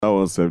That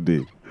was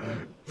 7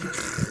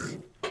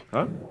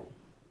 Huh?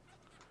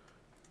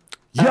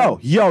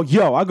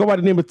 Yo. I go by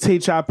the name of Tay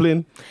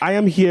Chaplin. I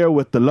am here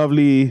with the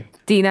lovely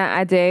Dina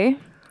Ade.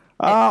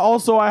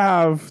 Also, I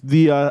have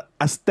the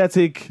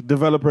aesthetic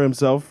developer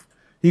himself.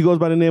 He goes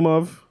by the name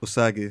of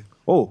Osage.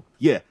 Oh,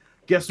 yeah.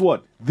 Guess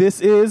what?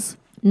 This is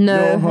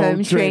No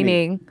Home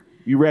Training.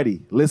 You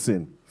ready?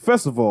 Listen.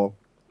 First of all,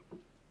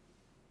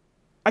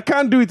 I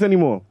can't do it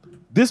anymore.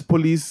 This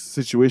police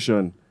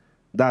situation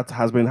that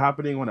has been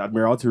happening on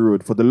Admiralty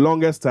Road for the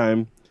longest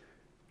time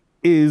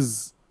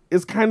is I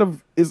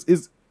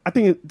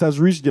think it has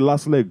reached the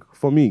last leg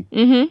for me.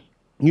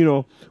 Mm-hmm. You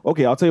know,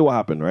 okay, I'll tell you what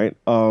happened, right?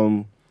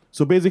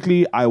 So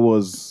basically I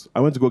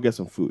went to go get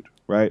some food,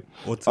 right?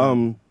 What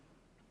time?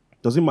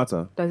 Does it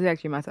matter? Does it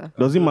actually matter?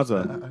 Does it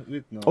matter?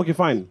 Wait, no. Okay,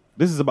 fine.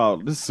 This is You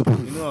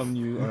know I'm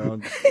new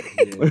around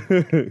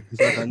here.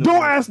 So I know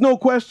Don't ask no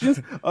questions.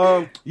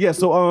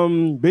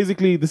 So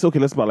basically this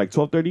let's about like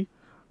 12:30,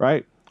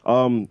 right?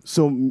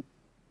 So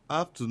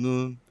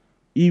Afternoon.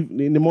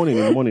 in the morning.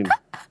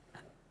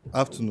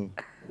 Afternoon.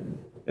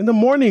 In the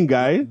morning,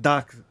 guy.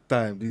 Dark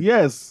time.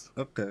 Yes.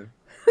 Okay.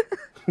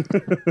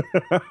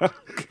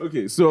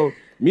 Okay, so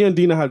me and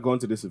Dina had gone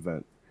to this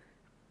event.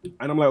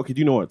 And I'm like, okay, do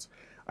you know what?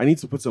 I need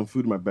to put some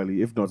food in my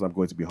belly. If not, I'm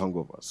going to be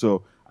hungover.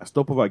 So I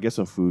stop over, I get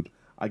some food.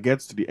 I get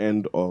to the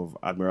end of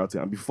Admiralty.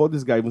 And before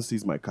this guy even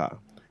sees my car,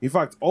 in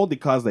fact, all the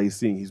cars that he's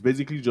seeing, he's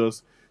basically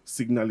just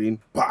signaling,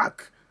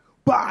 back.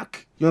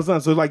 You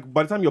understand? So like,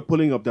 by the time you're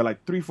pulling up, there are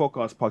like 3-4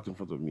 cars parked in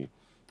front of me.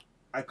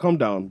 I come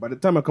down. By the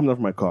time I come down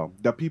from my car,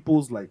 there are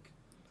people's like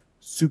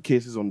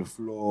suitcases on the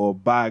floor,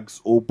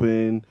 bags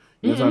open.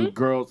 You understand?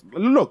 Girls.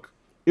 Look,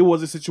 it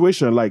was a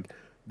situation like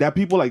there are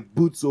people like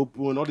boots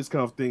open, all this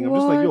kind of thing. I'm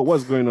just like, yo,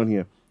 what's going on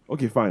here?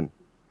 Okay, fine.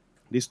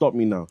 They stop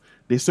me now.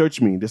 They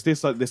search me. They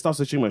start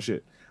searching my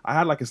shit. I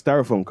had like a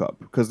styrofoam cup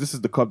because this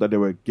is the cup that they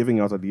were giving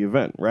out at the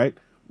event, right?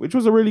 Which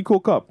was a really cool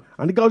cup.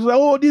 And the guy was like,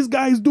 oh, this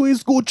guy is doing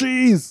school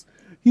cheese.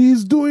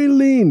 He's doing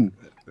lean.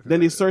 Then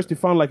they searched, they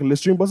found like a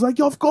Listerine, but it's like,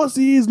 yeah, of course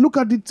he is. Look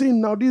at the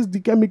tin. Now this is the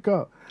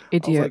chemical.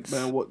 Idiots. I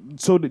was like, man, what?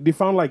 So they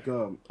found like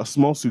a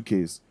small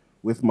suitcase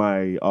with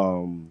my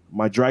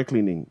my dry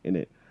cleaning in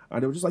it.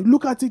 And they were just like,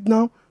 look at it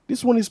now.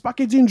 This one is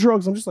packaging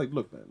drugs. I'm just like,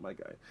 look, man, my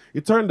guy.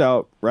 It turned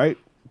out, right,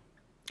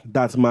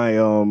 that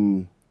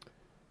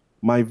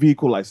my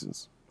vehicle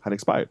license had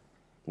expired,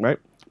 right?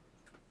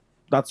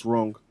 That's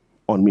wrong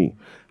on me.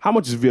 How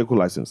much is vehicle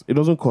license? It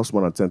doesn't cost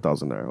more than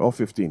 10,000 naira or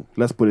 15.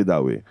 Let's put it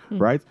that way,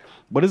 right?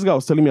 But this guy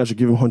was telling me I should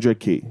give him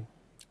 100K.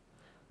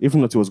 If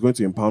not, he was going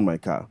to impound my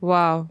car.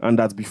 Wow. And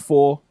that's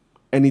before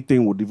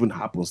anything would even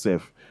happen,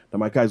 safe. That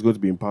my car is going to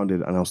be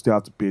impounded and I'll still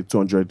have to pay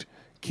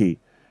 200K.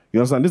 You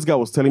understand? This guy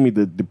was telling me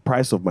the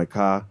price of my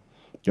car.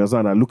 You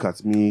understand? And look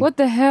at me. What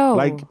the hell?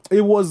 Like,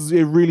 it was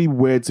a really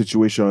weird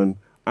situation.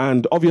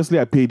 And obviously,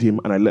 I paid him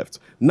and I left.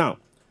 Now,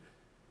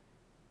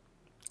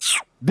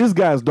 this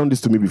guy has done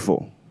this to me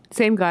before.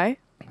 Same guy?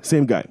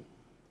 Same guy.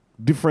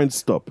 Different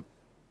stop.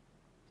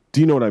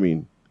 Do you know what I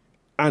mean?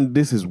 And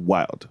this is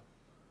wild.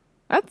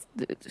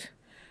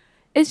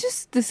 It's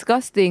just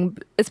disgusting.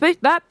 Especially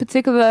that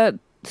particular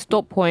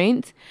stop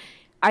point.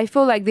 I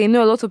feel like they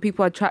know a lot of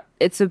people are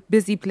it's a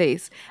busy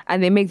place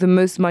and they make the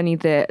most money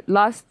there.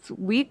 Last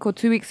week or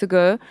 2 weeks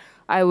ago,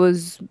 I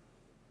was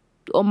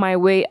on my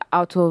way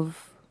out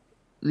of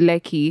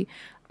Lekki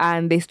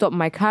and they stopped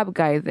my cab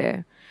guy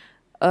there.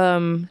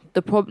 The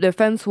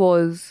offense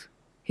was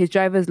his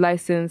driver's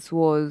license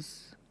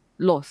was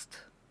lost.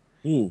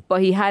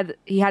 But he had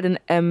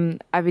an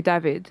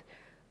affidavit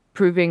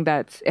proving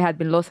that it had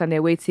been lost and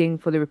they're waiting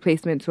for the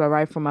replacement to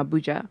arrive from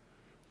Abuja.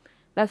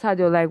 That's how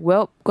they were like,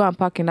 well, go and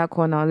park in that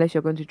corner unless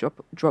you're going to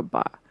drop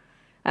bar.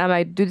 And I'm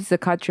like, dude, this is a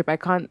car trip. I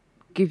can't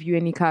give you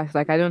any cash.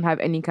 Like, I don't have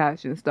any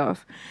cash and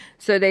stuff.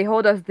 So they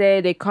hold us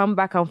there. They come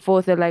back and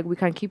forth. They're like, we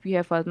can keep you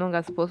here for as long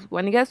as possible.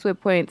 When it gets to a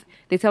point,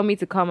 they tell me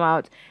to come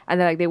out. And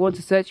they're like, they want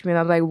to search me. And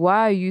I'm like,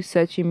 why are you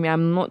searching me?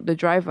 I'm not the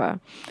driver.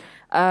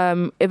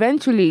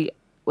 Eventually,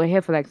 we're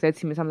here for like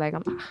 30 minutes. I'm like,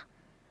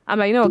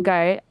 you know what,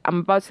 guy? I'm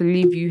about to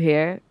leave you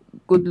here.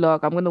 Good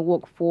luck. I'm going to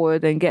walk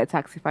forward and get a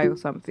Taxify or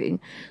something.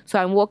 So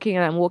I'm walking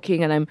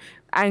and I'm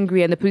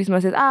angry. And the policeman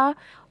says,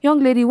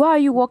 young lady, why are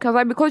you walking? I was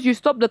like, because you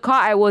stopped the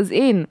car I was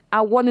in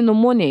at 1 a.m.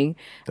 Damn.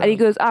 And he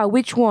goes,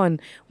 which one?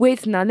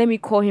 Wait now, let me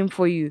call him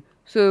for you.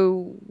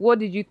 So what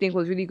did you think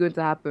was really going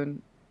to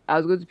happen? I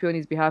was going to pay on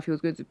his behalf. He was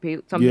going to pay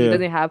something he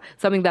doesn't have,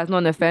 something that's not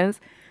an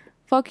offense.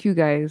 Fuck you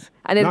guys.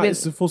 And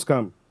It's a full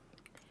scam.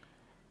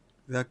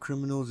 They're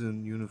criminals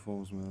in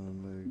uniforms,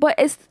 man. But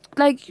it's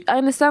like, I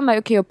understand, like,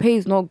 okay, your pay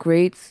is not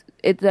great.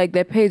 It's like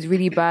their pay is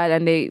really bad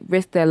and they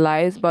risk their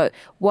lives. But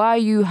why are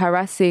you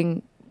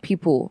harassing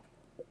people?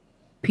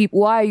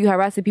 Why are you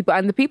harassing people?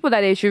 And the people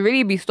that they should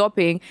really be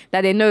stopping,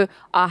 that they know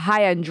are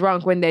high and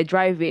drunk when they're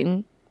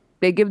driving,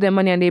 they give them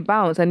money and they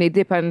bounce and they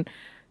dip and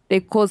they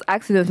cause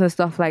accidents and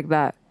stuff like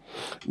that.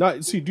 Now,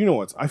 see, do you know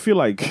what? I feel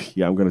like,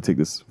 I'm going to take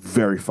this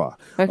very far.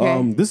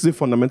 Okay. This is a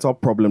fundamental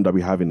problem that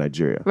we have in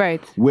Nigeria. Right.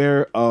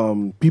 Where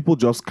people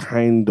just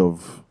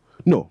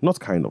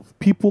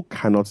people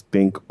cannot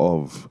think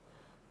of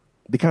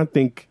they can't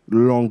think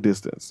long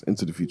distance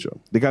into the future.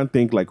 They can't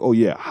think like, oh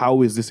yeah,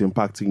 how is this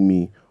impacting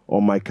me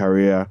or my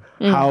career?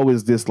 How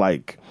is this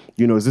like,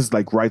 is this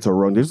like right or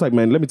wrong? They're just like,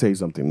 man, let me tell you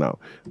something now.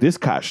 This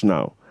cash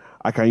now,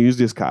 I can use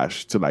this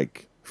cash to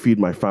like feed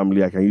my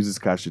family. I can use this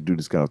cash to do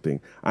this kind of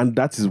thing. And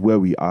that is where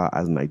we are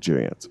as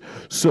Nigerians.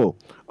 So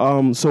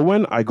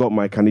when I got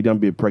my Canadian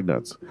babe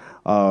pregnant,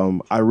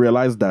 I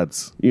realized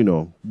that,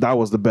 that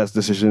was the best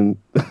decision.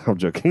 I'm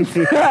joking.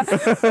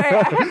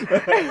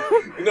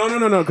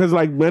 No. Because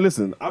like, man,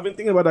 listen, I've been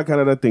thinking about that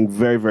Canada thing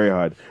very, very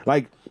hard.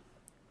 Like,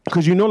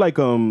 because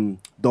the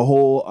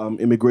whole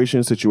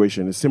immigration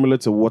situation is similar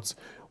to what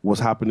was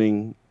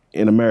happening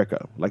in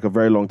America, like a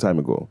very long time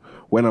ago,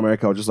 when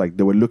America was just like,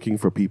 they were looking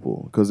for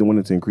people because they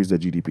wanted to increase their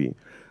GDP.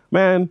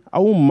 Man, I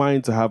won't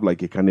mind to have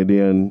like a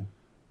Canadian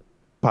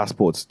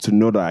passport to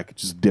know that I could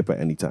just dip at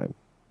any time.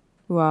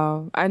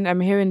 Wow. And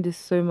I'm hearing this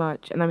so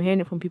much, and I'm hearing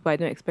it from people I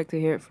don't expect to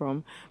hear it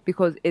from,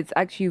 because it's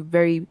actually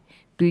very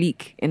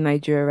bleak in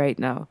Nigeria right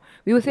now.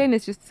 We were saying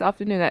this just this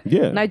afternoon that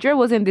Nigeria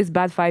wasn't this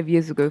bad 5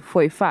 years ago,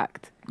 for a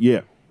fact.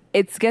 Yeah.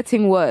 It's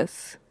getting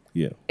worse.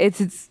 Yeah.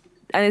 It's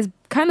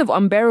kind of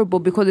unbearable,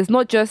 because it's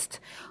not just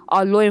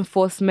our law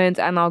enforcement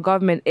and our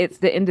government, it's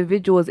the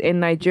individuals in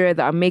Nigeria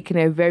that are making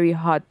it a very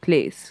hard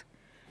place.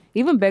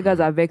 Even beggars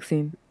are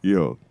vexing.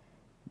 Yo.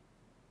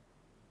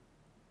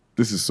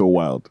 This is so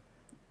wild.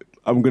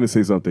 I'm going to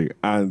say something,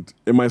 and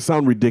it might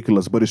sound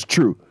ridiculous, but it's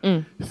true.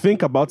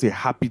 Think about a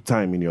happy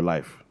time in your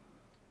life.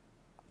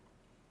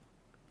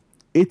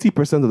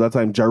 80% of that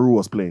time, Jaru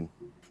was playing.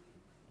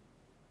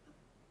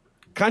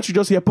 Can't you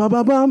just hear bam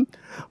bam bam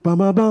bam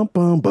bam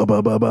bam bam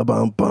bam bam bam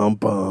bam bam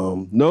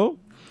bam? No?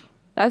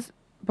 That's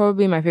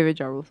probably my favorite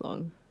Ja Rule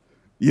song.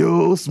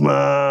 Yo,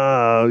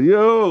 smile.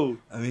 Yo.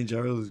 I mean, Ja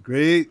Rule is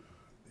great.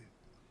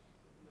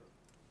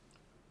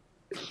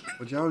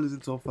 But Ja Rule is in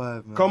top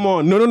 5, man. Come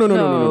on. No.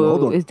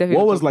 Hold on. It's definitely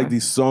What was top like 5. the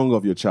song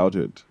of your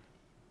childhood?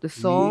 The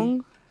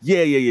song?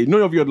 Yeah.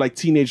 None of your like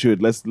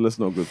teenagehood. Let's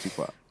not go too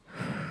far.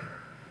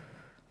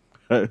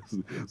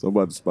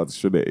 Somebody's about to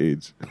show their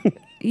age.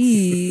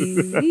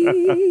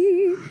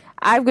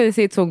 I'm going to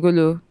say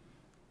Tongolo.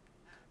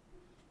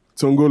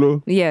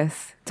 Tongolo?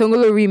 Yes.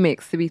 Tongolo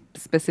remix, to be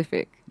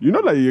specific. You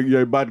know that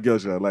you're a bad girl,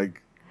 Sha.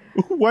 Like,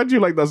 why do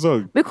you like that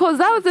song? Because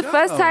that was the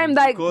first time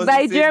like because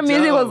Nigerian it's a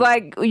music was jam.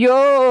 like,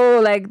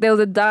 yo, like there was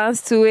a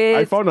dance to it.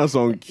 I found that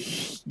song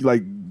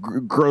like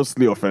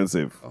grossly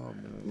offensive. Oh,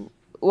 man.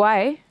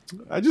 Why?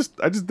 I just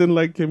didn't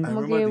like him. I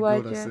remember Okay, the why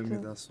girl that sent me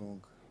Jack? that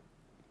song.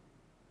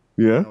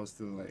 Yeah. I was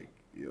still like,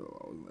 I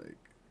was like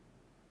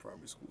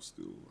primary school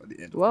still, at the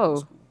end of Whoa. primary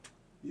school.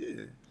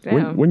 Yeah.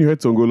 Damn. When you heard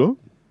Tongolo,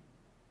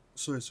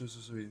 Sorry.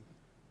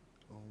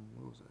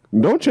 What was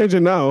that? don't change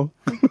it now.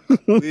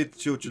 Wait,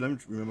 chill. Let me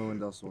remember when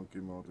that song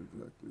came out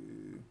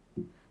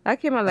exactly.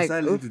 That came out I like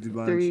started listening to the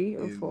band 3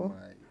 or in 4. my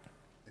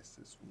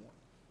SS1.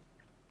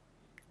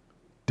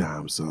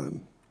 Damn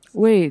son.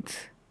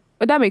 Wait.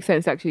 Oh, that makes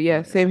sense actually. Yeah,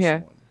 My same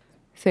here.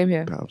 SS1. Same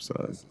here. Damn son.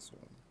 SS1.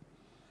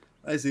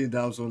 I say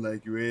damn song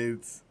like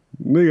wait.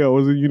 Nigga, I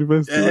was in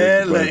university.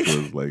 Yeah,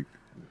 was like,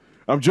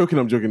 I'm joking.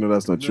 No,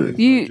 that's not true. No,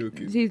 You,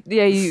 joking.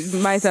 you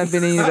might have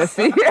been in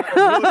university.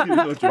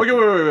 Okay,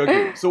 wait.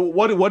 Okay. So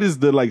what is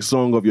the like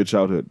song of your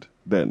childhood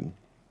then?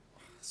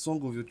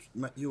 Song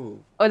of yo.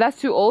 Oh, that's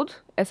too old?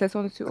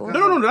 SS1 is too old?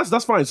 No,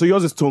 that's fine. So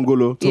yours is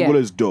Tongolo. Tongolo Yeah.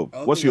 is dope. I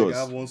don't What's think, yours? Like,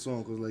 I have one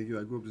song because like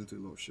I grew up listening to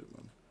a lot of shit,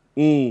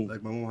 man.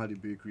 Like my mom had a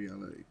bakery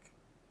and like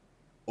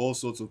all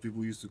sorts of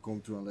people used to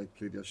come through and like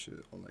play their shit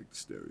on like the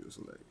stereo.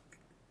 So like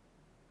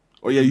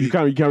Oh yeah, you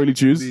can't really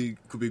choose.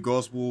 could be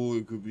gospel,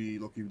 it could be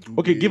Lucky Dube.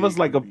 Okay, give us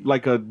like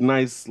a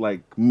nice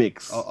like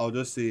mix. I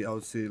would say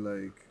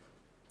like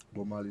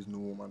Bob Marley's No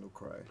Woman No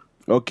Cry.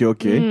 Okay.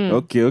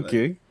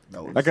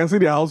 That was, I can see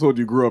the household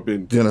you grew up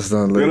in. do you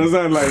understand? You Like,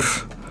 understand? Like,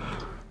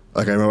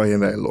 I can remember hearing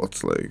that a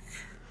lot. Like,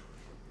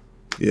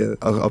 yeah,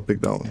 I'll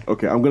pick that one.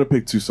 okay, I'm gonna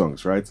pick 2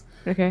 songs, right?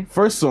 Okay.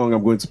 First song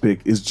I'm going to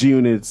pick is G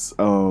Unit's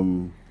I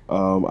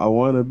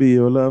Wanna Be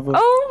Your Lover.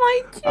 Oh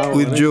my I god.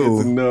 With wanna Joe.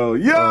 get to know.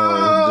 Yo!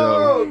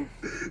 Joe.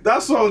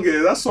 That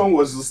song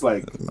was just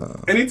like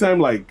anytime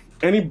like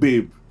any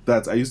babe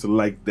that I used to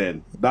like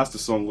then, that's the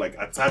song like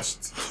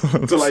attached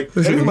to like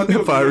everybody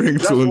was Fire like,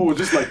 that's ringtone. what was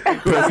just like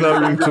Personal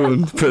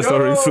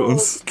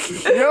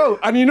ringtones. Yo,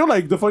 and you know,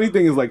 like the funny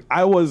thing is, like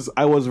I was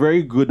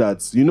very good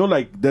at,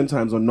 like them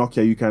times on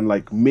Nokia you can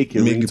like make a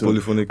Make the ringtone.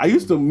 polyphonic. I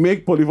used to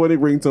make polyphonic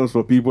ringtones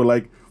for people.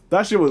 Like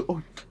that shit was.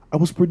 Oh, I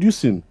was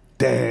producing.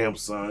 Damn,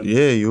 son.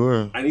 Yeah, you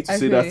were. I need to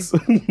say Okay.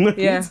 that. I need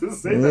Yeah. to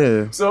say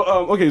that. Yeah. So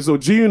okay, so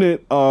G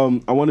Unit, I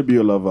Want to Be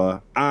Your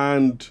Lover,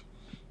 and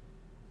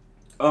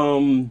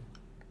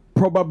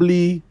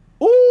probably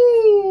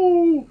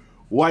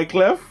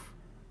Wyclef.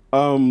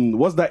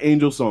 What's that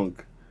Angel song?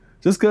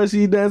 Just cause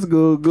she dance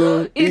go.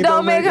 You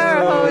don't make her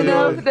hold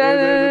up.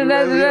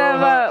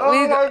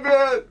 Oh my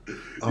god.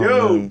 Oh,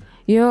 Yo, man.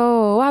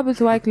 Yo, what happened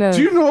to Wyclef?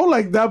 do you know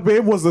like that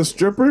babe was a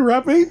stripper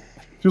rapping?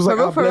 She was like, For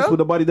real, I'm for blessed real? with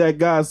the body that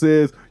God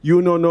says.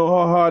 You don't know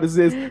how hard this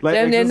is. Like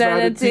Them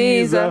exercise and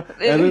teaser.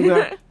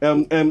 teaser.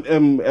 And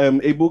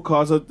then able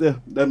cause of the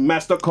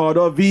MasterCard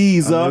or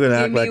Visa. I'm not gonna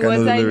act Give me like I know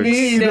what the I lyrics.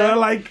 need. You know,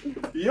 like,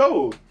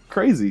 yo,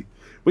 crazy.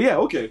 But yeah,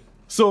 okay.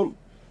 So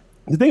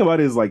the thing about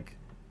it is like,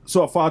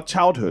 so for our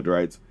childhood,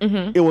 right?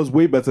 Mm-hmm. It was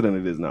way better than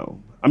it is now.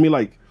 I mean,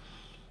 like,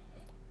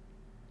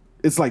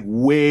 it's like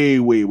way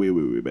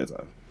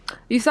better.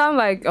 You sound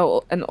like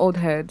an old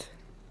head,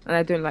 and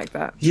I don't like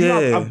that. You know,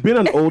 Yeah. I've been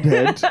an old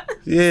head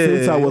Yeah.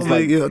 since I was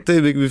like yeah, they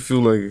make me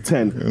feel like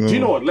 10. Do you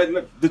know what?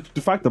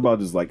 The fact about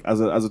it is like, as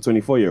a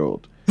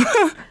 24-year-old,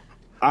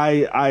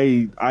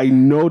 I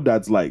know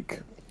that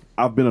like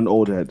I've been an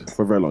old head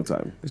for a very long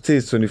time. If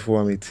it's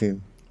 24, I'm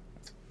 18.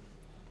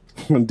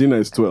 And Dina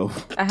is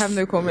 12. I have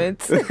no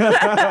comments.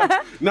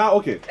 Now,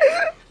 okay.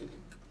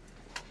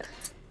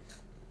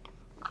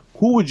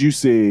 Who would you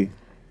say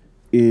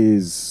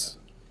is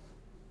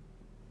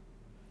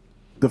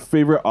the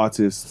favorite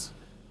artist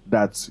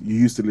that you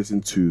used to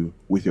listen to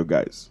with your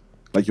guys?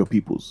 Like your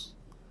peoples?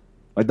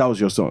 Like that was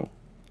your song?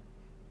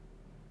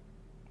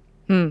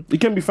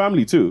 It can be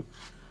family too.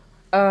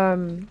 I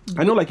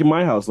know like in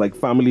my house, like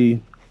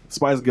family,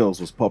 Spice Girls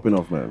was popping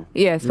off, man.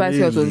 Yeah, Spice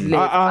Girls was lit.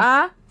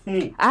 I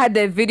had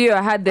the video,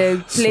 I had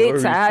the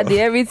plates, Sorry, I had the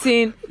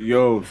everything.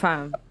 Yo,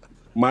 Fam,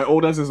 my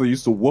older sister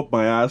used to whoop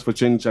my ass for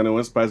changing channel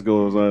when Spice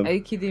Girls was on. are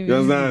you kidding You me?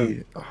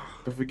 understand?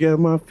 Don't forget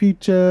my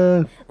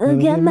future.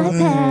 Forget my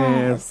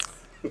past.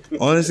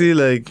 Honestly,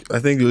 like, I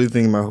think the only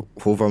thing my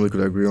whole family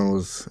could agree on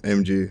was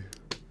MJ.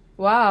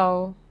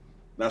 Wow.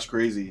 That's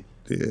crazy.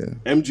 Yeah.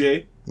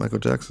 MJ? Michael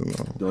Jackson.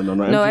 No. No.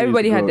 No, MJ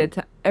everybody is had good. their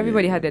time.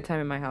 Everybody had their time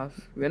in my house.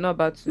 We're not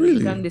about to. Really?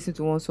 You can't listen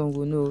to one song.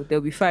 We'll know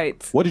there'll be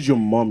fights. What did your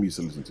mom used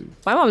to listen to?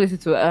 My mom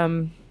listened to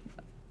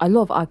a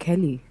lot of R.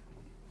 Kelly.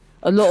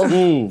 A lot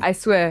of I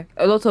swear,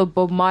 a lot of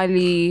Bob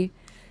Marley,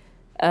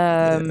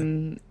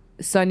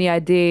 Sunny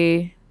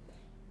Ade,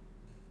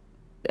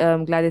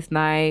 Gladys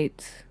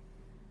Knight,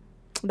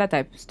 that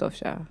type of stuff,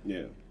 Sha.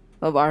 Yeah.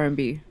 Of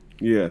R&B.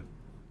 Yeah.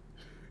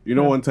 You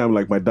know, one time,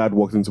 like my dad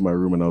walked into my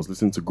room and I was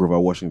listening to Grover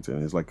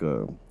Washington. It's like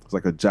a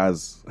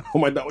jazz. Oh,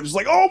 my dad was just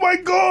like, "Oh my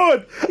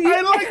god,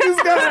 I like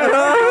this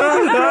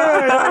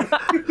guy."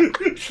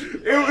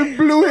 it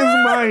blew his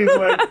mind.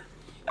 Like,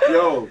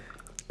 yo.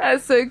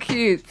 That's so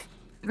cute.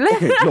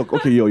 Okay, look.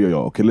 Okay, yo.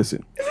 Okay,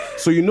 listen.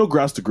 So you know,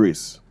 Grass to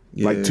Grace,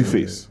 like Yeah. Two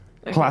Face,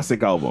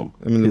 classic album,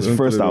 mean, his let me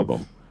first put it up.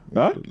 album.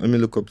 Huh? Let me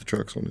look up the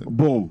tracks on it.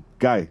 Boom,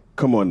 guy,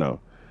 come on now.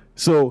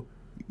 So,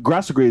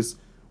 Grass to Grace,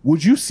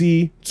 would you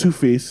see Two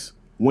Face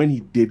when he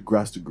did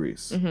Grass to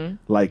Grace,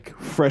 like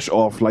fresh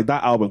off, like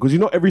that album? Because you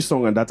know every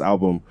song on that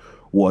album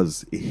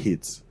was a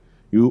hit.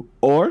 You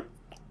or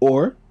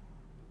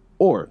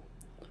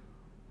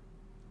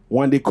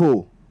One Day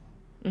Cole,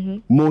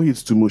 more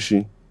hits to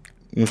Mushi.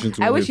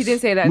 I wish you didn't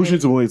say that Mushi name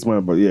to more hits,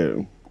 man. But yeah,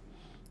 you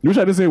wish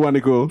I didn't say One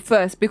Day Cole.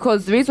 first,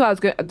 because the reason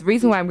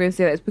why I'm going to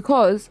say that is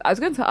because I was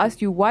going to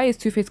ask you, why is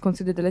Two-Face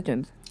considered a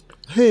legend?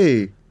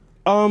 Hey,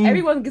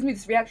 Everyone gives me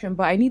this reaction,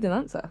 but I need an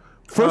answer.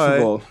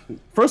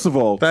 First of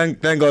all, thank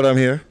God I'm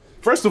here.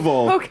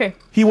 Okay.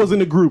 he was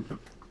in a group.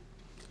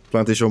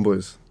 Plantation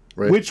Boys,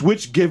 right?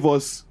 which gave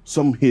us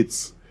some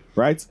hits,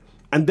 right?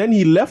 And then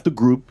he left the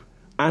group,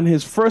 and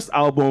his first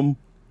album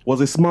was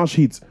a smash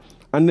hit.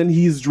 And then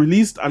he's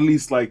released at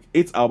least like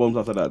 8 albums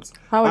after that.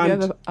 How are And-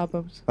 the other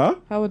albums? Huh?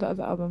 How were the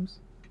other albums?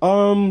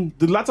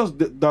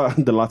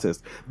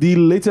 The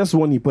latest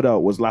one he put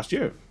out was last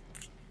year.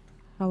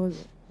 How was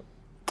it?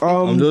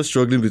 I'm just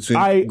struggling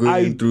between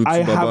going through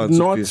I Baba have and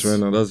not Two-Face right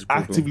now. That's the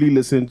problem. actively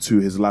listened to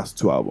his last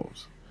 2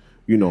 albums,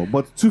 you know.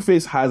 But Two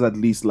Face has at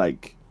least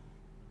like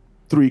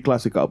 3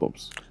 classic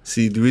albums.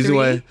 See, the reason 3?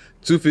 why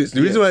Two-Face,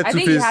 the reason why I think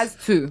he Two-Face, has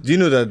 2. do you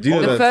know that? Do you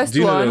know The that? first do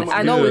you know one, that-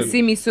 I do know you with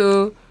See Me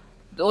So,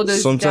 all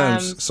those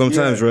jams.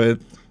 Sometimes,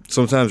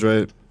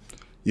 right?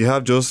 You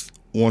have just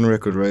one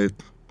record, right?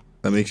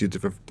 That makes you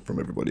different from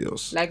everybody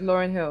else. Like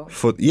Lauryn Hill.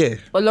 Yeah.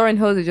 But Lauryn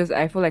Hill is just,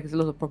 I feel like it's a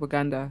lot of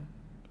propaganda.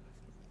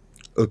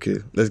 Okay,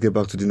 let's get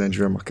back to the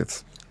Nigerian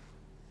market.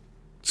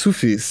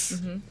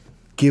 Two-Face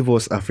gave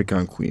us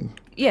African Queen.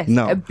 Yes,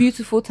 Now- a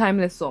beautiful,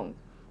 timeless song.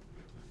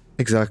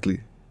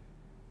 Exactly.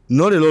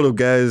 Not a lot of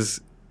guys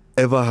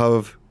ever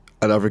have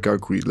an African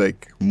Queen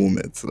like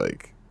moment.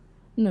 Like,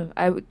 No,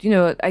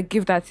 I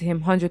give that to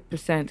him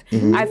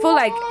 100%. I feel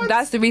like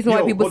that's the reason why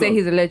Yo, people hold say on.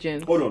 he's a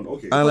legend. Hold on,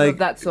 okay. and Because like of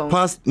that song.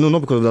 not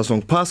because of that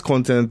song. Past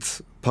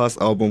content, past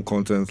album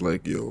content.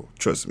 Like, yo,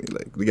 trust me.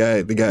 Like the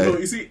guy. No,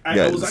 you see,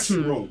 I was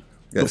actually wrong.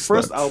 The Yes,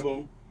 first that's-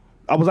 album,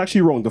 I was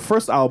actually wrong. The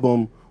first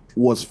album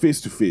was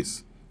Face to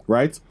Face,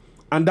 right?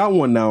 And that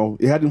one now,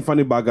 it had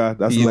Infani Baga.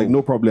 That's Yo, like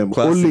no problem.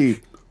 classic. Only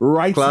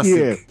right Classic.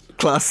 here.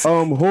 Classic.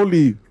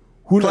 Holy.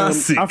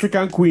 Classic.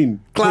 African Queen.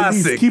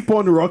 Classic. Please keep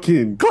on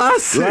rocking.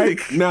 Classic.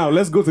 Right? Now,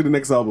 let's go to the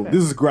next album.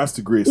 This is Grass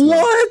to Grace. now.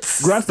 What?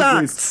 Grass to Start.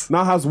 Grace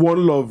now has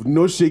One Love,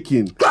 No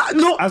Shaking.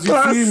 No, As you see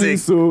me, classic.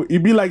 so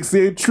it be like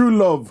saying True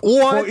Love.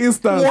 What? For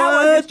instance. That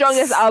was his What?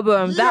 strongest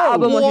album. That Yo,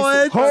 album was what?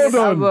 his strongest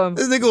Hold on. album.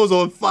 This nigga was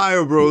on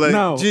fire, bro. Like,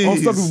 Now, jeez.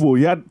 Unstoppable,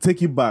 you had to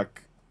take it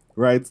back,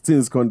 right?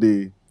 Things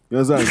Conde. You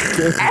understand?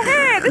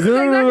 this is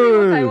exactly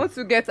what I want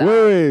to get at.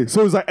 Wait.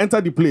 So it's like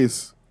Enter the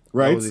Place,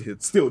 right? was a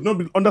hit. Still, no,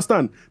 but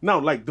understand. Now,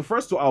 like the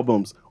first two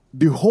albums,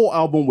 the whole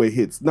album were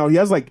hits. Now he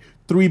has like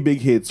 3 big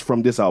hits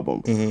from this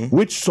album,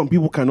 which some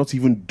people cannot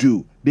even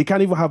do. They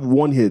can't even have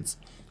one hit,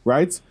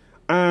 right?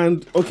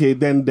 And okay,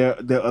 then there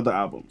are other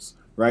albums,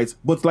 right?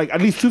 But like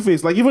at least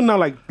Two-Face, like even now,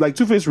 like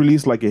Two-Face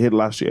released like a hit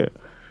last year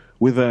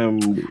with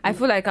I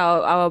feel like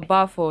our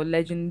bar for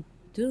legend.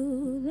 Do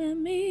let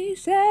me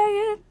say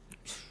it.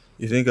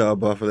 You think our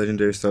bar for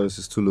legendary status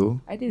is too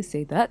low? I didn't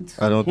say that.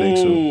 I don't think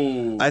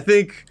so. I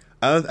think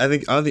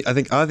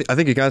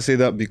you can't say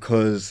that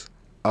because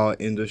our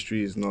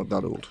industry is not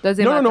that old. Does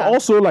it No. matter?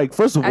 Also, like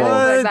first of I don't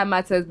all, know if that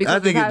matters because I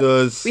think we it have,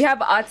 does. We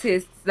have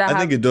artists that I have,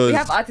 think it does. We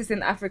have artists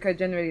in Africa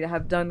generally that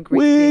have done great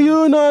will things.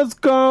 you not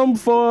come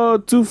for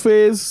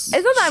Two-Face?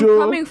 It's not that show?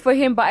 I'm coming for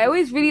him, but I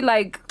always really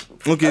like.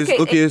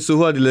 Okay. So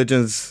who are the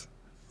legends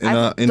in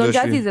our Don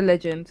industry? Jazzy is a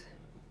legend.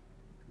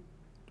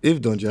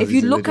 If Don Jazzy If you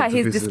is a look legend, at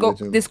his Two-Face is a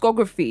legend.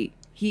 discography,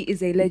 he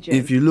is a legend.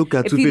 If you look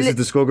at If you Two-Face's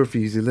li- discography,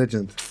 he's a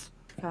legend.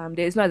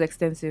 It's not as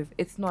extensive.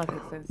 It's not as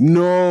extensive.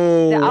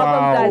 No. The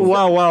album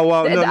Wow.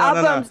 Wow. The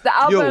albums.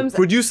 Yo,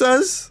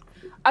 producers.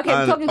 Okay,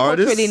 I'm and talking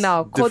artists, culturally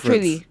now. different.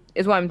 Culturally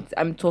is what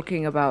I'm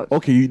talking about.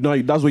 Okay,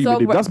 that's where you So,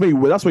 made it.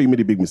 That's where you made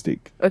a big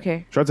mistake.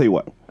 Okay. Should I tell you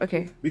what?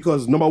 Okay.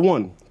 Because number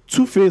one,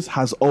 Two-Face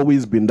has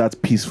always been that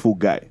peaceful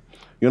guy.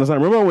 You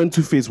understand? Remember when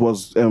Two-Face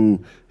was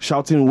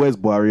shouting, "Where's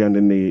Buhari?" and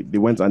then they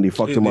went and they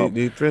fucked him up.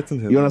 They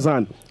threatened him. You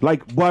understand?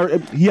 Like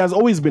Buhari, he has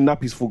always been that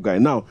peaceful guy.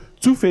 Now,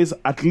 Two-Face,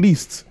 at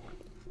least,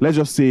 let's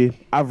just say,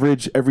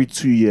 average every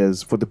 2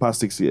 years for the past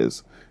 6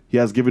 years, he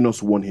has given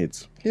us one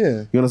hit.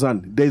 Yeah. You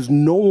understand? There's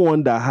no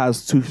one that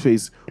has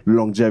Two-Face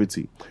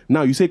longevity.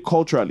 Now, you say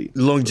culturally,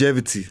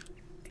 Longevity.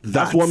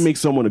 that's what makes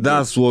someone a good.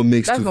 That's what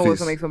makes That's not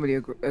Two-Face. what makes somebody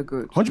a good.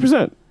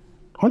 100%.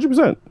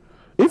 100%.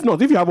 If not,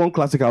 if you have one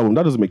classic album,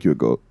 that doesn't make you a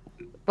goat.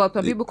 But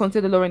some people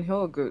consider Lauryn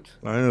Hill a good.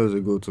 Lauryn Hill is a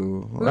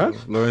go-to. Huh?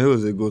 Lauryn Hill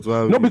is a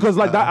go-to. No, because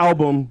like that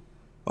album,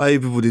 Why you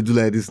people they do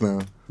like this now?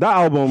 that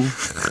album,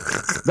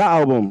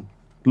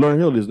 Lauryn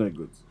Hill is not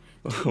good.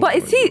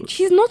 But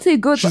she's not a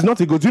good. She's not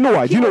a good. Do you know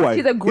why? Do you know why?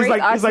 She's a great it's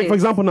like, artist. for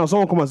example, now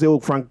someone come and say, "Oh,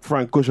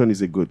 Frank Ocean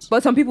is a good."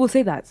 But some people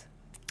say that.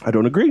 I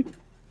don't agree.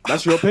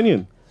 That's your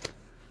opinion.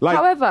 Like,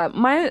 However,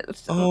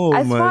 as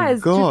far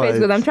as Two-Face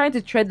goes, I'm trying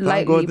to tread Thank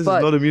lightly. God this but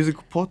is not a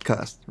musical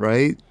podcast,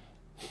 right?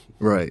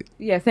 Right.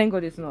 yeah, thank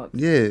God it's not.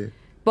 Yeah.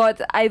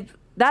 But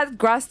that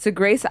Grass to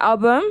Grace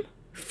album,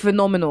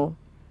 phenomenal.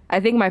 I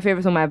think my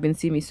favorite song might have been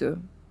See Me So.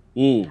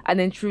 And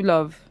then True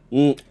Love.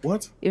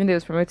 what? Even though it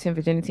was promoting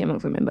virginity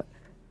amongst women, but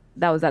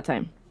that was that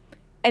time.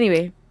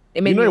 Anyway,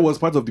 it made You know, me, it was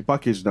part of the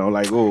package now.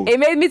 Like, oh, it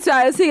made me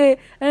try to sing it.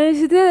 And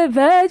she did a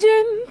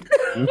virgin.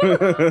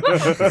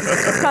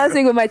 Can't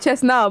sing with my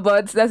chest now,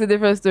 but that's a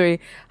different story.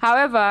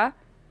 However,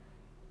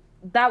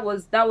 that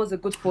was a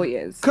good 4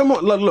 years. come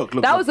on, look.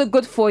 That was a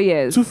good 4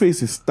 years.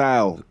 Two-Face is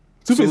style.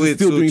 Two-Face is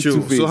still doing chill.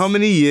 Two-Face. So how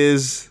many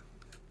years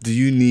do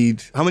you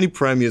need? How many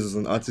prime years does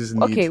an artist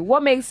need? Okay,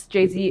 what makes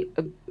Jay-Z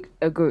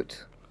a good?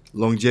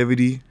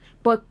 Longevity.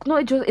 But no,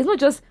 it's not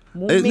just.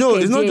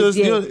 It's not just,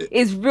 you know-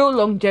 It's real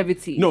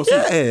longevity. No,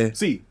 Yeah.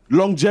 see,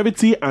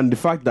 longevity and the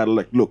fact that,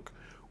 like, look,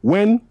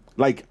 when,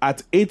 like,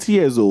 at 80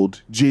 years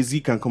old,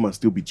 Jay-Z can come and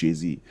still be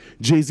Jay-Z.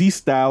 Jay-Z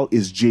style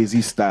is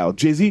Jay-Z style.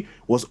 Jay-Z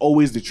was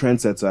always the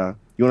trendsetter.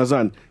 You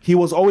understand? He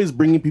was always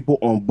bringing people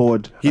on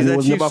board. He's and he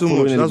was achieved never so much.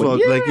 following That's what,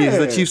 anybody. like, he's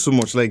Yeah. achieved so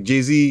much. Like,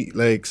 Jay-Z,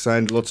 like,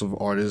 signed lots of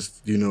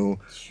artists, you know.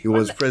 He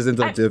was president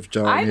of Def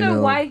Jam, I you know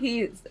know. why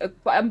he's.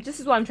 This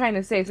is what I'm trying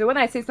to say. So when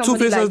I say somebody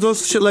Two-Face like, has done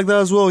shit like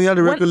that as well. He had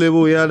a record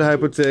label, he had a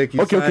Hypertech.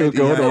 Okay, hold on,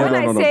 So when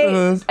hold on.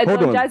 I say Hold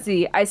Don on.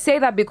 Jazzy, I say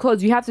that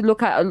because you have to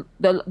look at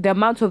the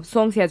amount of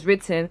songs he has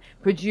written,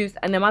 produced,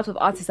 and the amount of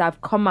artists that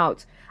have come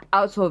out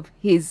of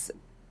his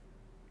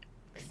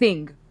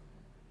thing.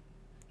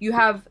 You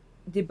have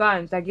the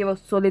bands that give us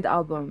solid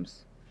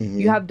albums.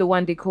 You have the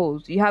one they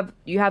calls. You have.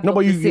 No,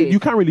 but Dr. Sid. you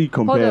can't really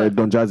compare on.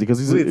 Don Jazzy because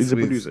he's a Wait.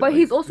 producer. But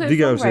he's also a Do you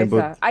get what I'm saying?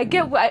 songwriter. But- I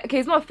get. Okay,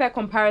 it's not a fair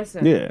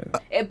comparison. Yeah.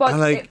 But And,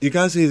 like, you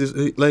can't say this.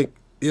 Like,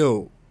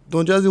 yo,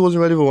 Don Jazzy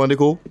wasn't ready for One Day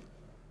Call.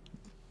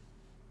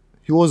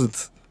 He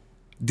wasn't.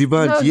 The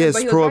band, No, yes, but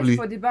he was probably. ready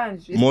for the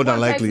band. More than What I'm trying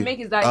to likely. make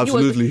is that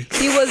Absolutely.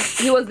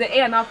 He was the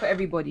A&R for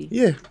everybody.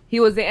 Yeah.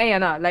 He was the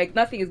A&R. Like,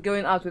 nothing is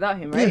going out without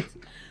him, right?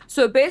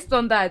 So based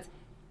on that,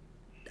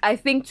 I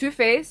think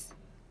Two-Face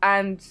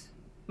and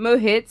Mo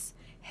Hits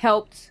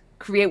helped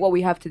create what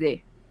we have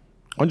today.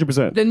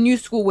 100%. The new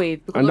school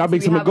wave. Because And that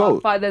obviously makes him a we have our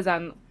goat. fathers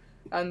and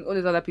all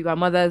these other people, our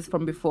mothers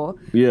from before.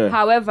 Yeah.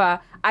 However,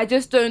 I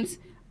just don't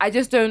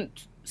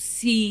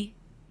see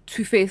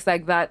Two-Face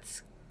like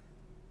that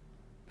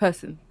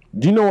person.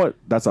 Do you know what?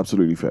 That's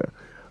absolutely fair.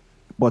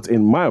 But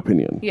in my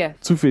opinion, Yeah.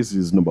 Two-Face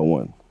is number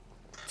one.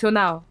 Till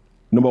now.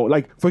 Number one.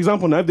 Like, for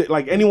example, now if they,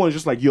 like anyone's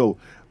just like, yo,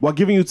 we're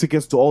giving you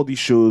tickets to all these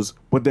shows,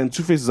 but then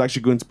Two-Face is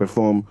actually going to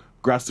perform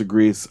Grass to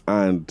Grace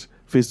and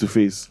Face to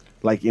Face,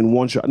 like in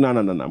one shot. No,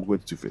 I'm going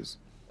to Two-Face.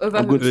 Over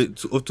I'm who? good.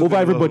 Over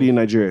everybody in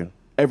Nigeria.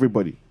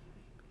 Everybody.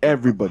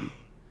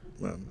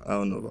 Man, I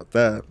don't know about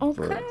that.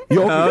 Okay.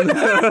 Yo, I don't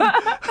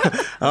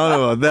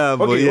know about that,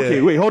 but okay, yeah.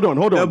 okay, wait, hold on.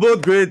 They're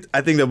both great. I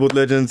think they're both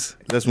legends.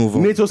 Let's move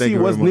on. Nature Thank C you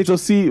was very much. Nature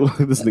C.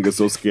 This nigga's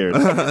so scared.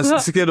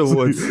 Scared of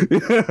what?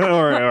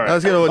 all right. I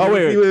was scared of what? Oh,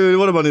 wait. Wait,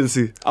 what about Nature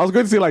C? I was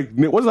going to say like,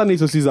 what's that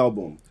Nature C's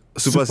album?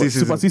 Super C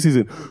Season. Super C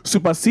Season.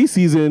 Super C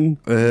Season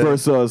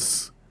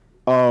versus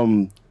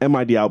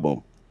MID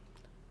album.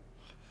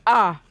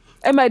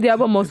 MID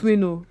album must win,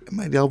 no.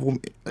 The album,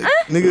 like,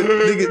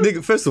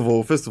 nigga. First of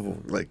all,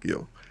 like,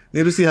 yo,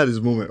 Nature C had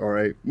his moment, all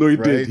right. No, he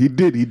right?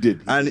 did. He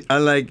did. And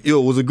like, yo,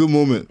 it was a good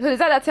moment. So is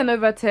that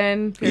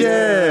 10/10?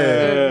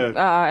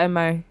 Yeah.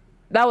 MI.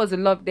 That was a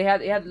love. They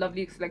had a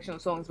lovely selection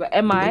of songs, but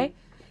MI,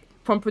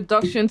 from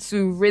production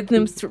to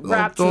rhythms to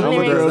rap to don't know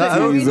lyrics, that. I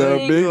don't- to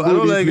everything. I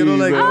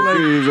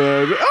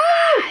don't like.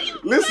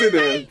 Listen,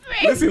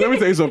 let me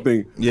tell you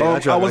something. Yeah,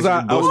 actually, I was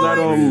at the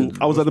Boston.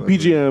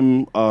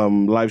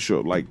 PGM live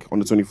show like on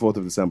the 24th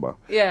of December.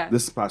 Yeah.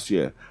 This past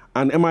year.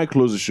 And MI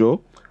closed the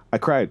show. I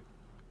cried.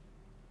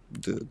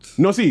 Dude.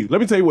 No, see, let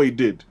me tell you what he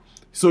did.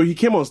 So he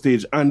came on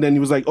stage and then he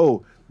was like,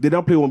 oh, they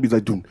don't play one beat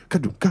like doom,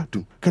 ka-doom,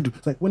 ka-doom, ka-doom.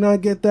 It's like when I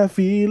get that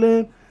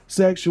feeling,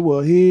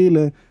 sexual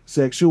healing.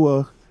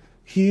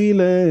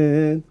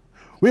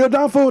 We are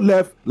down for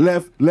left.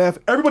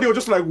 Everybody was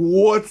just like,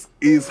 what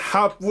is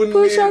happening?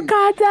 Push your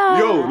car down.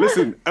 Yo,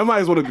 listen, MI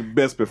is one of the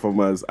best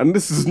performers. And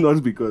this is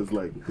not because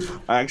like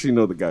I actually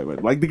know the guy,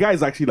 man. Like the guy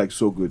is actually like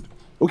so good.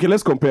 Okay,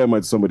 let's compare MI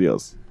to somebody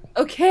else.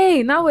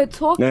 Okay, now we're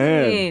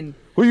talking.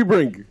 Who you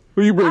bring?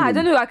 I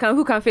don't know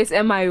who can face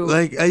MIO.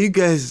 Like, are you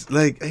guys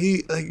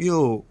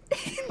yo?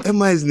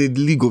 MI is in a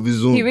league of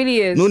his own. He really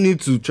is. No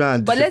need to try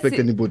and But let's disrespect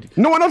see- anybody.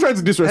 No, we're not trying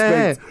to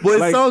disrespect. But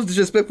Like, it sounds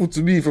disrespectful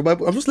to me. From my,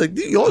 I'm just like,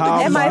 y'all how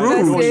think MI this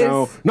is rude.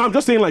 versus- No, I'm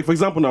just saying, like, for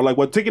example, now, like,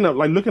 we're taking up,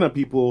 like, looking at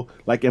people,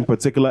 like, in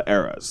particular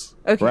eras,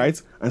 Okay. right?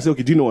 And say,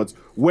 okay, do you know what?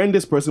 When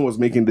this person was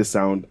making this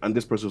sound and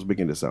this person was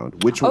making this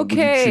sound, which one would you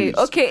choose?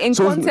 Okay, in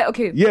So it's- context,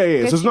 okay. Yeah.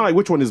 Get So it's you. not like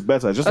which one is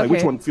better. It's just like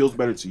which Okay. one feels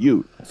better to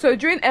you. So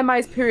during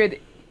MI's period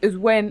is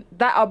when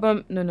that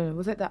album. No.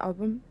 Was it that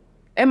album?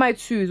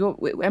 MI2 is what.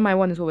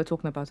 MI1 is what we're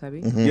talking about,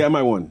 Abby. Yeah,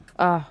 my one.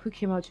 Who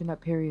came out during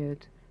that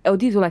period?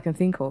 LD is all I can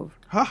think of,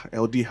 Ha,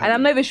 LD had and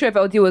I'm not even sure if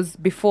LD was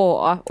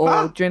before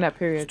or during that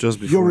period. Just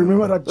Yo, before.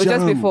 remember that Or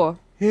jam? just before.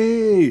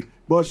 Hey,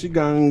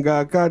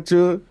 Boshiganga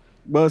Kachu.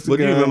 But do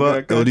you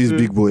remember LD's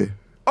Big Boy?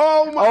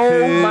 Oh my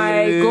Oh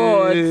my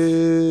god.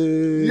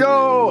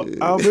 Yo,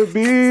 I'm a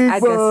big I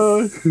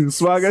boy.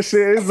 Swagger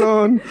shades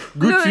on.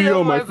 Gucci Louis on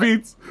on my my-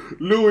 feet.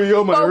 Louis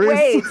on my But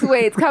wrist.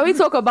 wait. Can we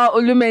talk about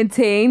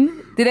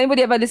Olumentain? Did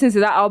anybody ever listen to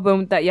that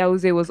album that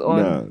Yahooze was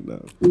on?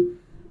 No.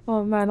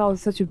 Oh man, that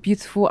was such a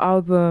beautiful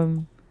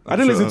album. I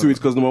didn't listen to it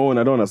because number one,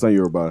 I don't understand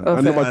Yoruba. Oh,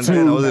 and fair. number And two,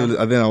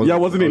 then I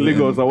wasn't in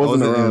Lagos. I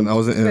wasn't around. I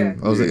wasn't in. Fair.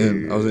 I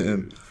wasn't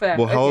in. Fair,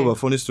 But okay. however,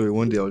 funny story.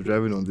 One day I was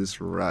driving on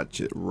this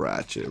ratchet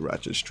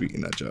street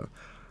in Aja.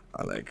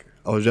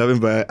 I was driving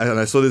by and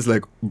I saw this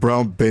like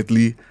brown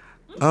Bentley.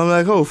 I'm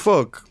like, oh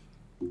fuck,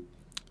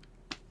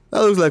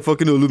 that looks like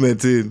fucking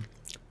Olumentain.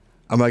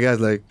 And my guy's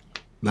like,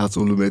 that's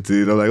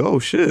Olumentain. I'm like, oh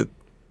shit.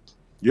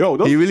 yo,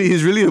 those,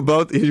 He's really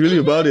about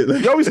it.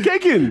 Like, yo, he's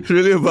caking. he's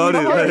really about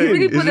it. Oh, Like, he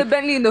really put he's- the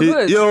Bentley in the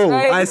hood. Yo,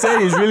 Like- I said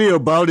he's really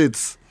about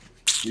it.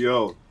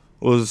 Yo,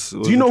 Was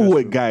do you know who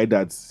a interesting. guy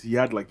that he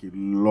had like a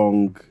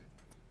long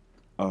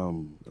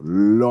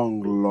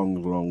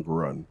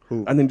run,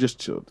 and then just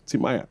chilled?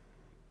 Timaya.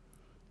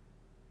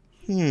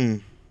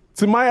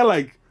 Timaya,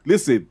 like,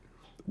 listen,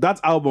 that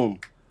album,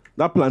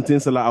 that Plantain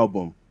Seller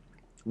album,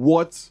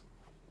 what?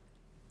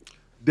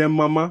 Them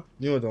mama.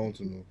 You know what I want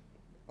to know?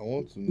 I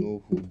want to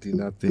know who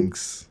Dina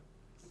thinks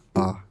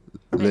are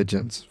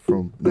legends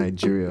from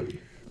Nigeria.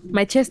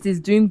 My chest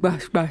is doing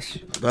bash bash.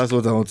 That's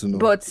what I want to know.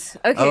 But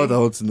okay, I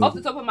want to know. off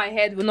the top of my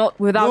head, we're not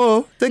without.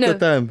 No, take your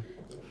time.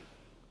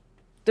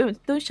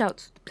 Don't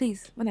shout,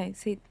 please. When I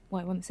say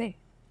what I want to say.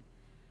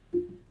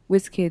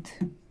 Wizkid,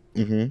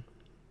 Mm-hmm.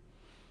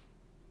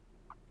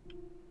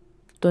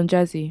 Don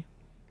Jazzy,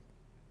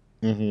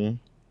 Mm-hmm.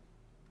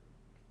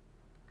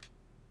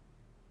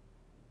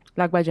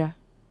 Lagbaja.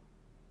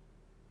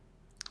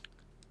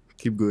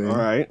 Keep going. All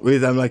right.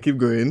 Wait, I'm like, keep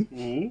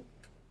going.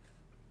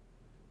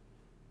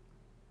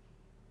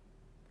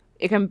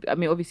 It can. I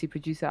mean, obviously,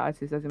 producer,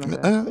 artist doesn't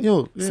matter.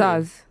 Yo. Yeah.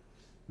 SARS.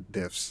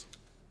 Devs.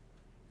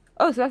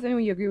 Oh, so that's the only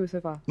one you agree with so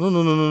far. No.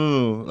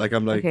 Like,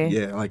 I'm like, Okay.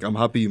 yeah, like, I'm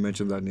happy you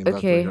mentioned that name. That's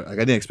Okay. like, I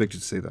didn't expect you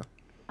to say that.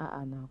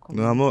 No, come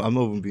No, on. I'm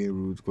not even being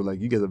rude, but like,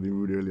 you guys have been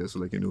rude earlier, so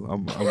like, you know,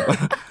 I'm I'm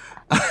looking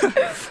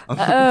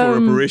for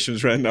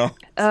reparations right now.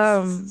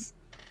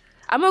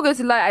 I'm not going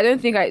to lie. I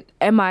don't think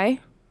am I.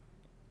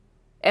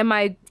 Am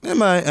I?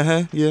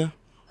 Yeah.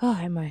 Oh,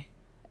 am I?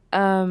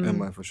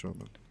 Am I for sure,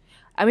 man?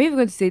 I'm even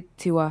going to say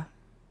Tiwa,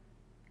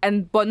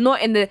 but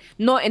not in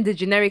the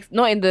generic,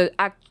 not in the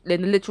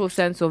literal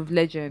sense of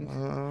legend.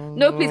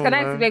 No, please, can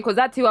I explain? Because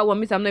that Tiwa one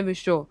means I'm not even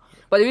sure.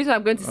 But the reason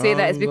I'm going to say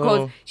that is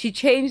because no. she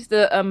changed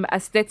the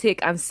aesthetic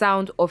and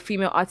sound of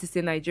female artists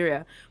in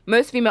Nigeria.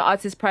 Most female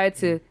artists prior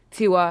to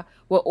Tiwa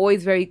were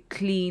always very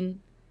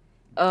clean,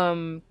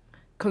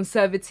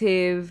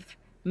 conservative,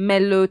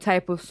 mellow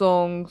type of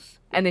songs,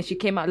 and then she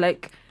came out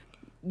like,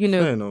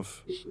 Fair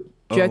enough.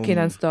 jerking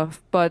and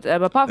stuff. But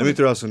apart Let from me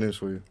throw out some names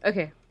for you.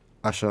 okay,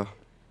 Asha,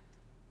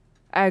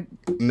 I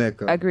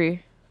Neka,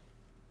 agree.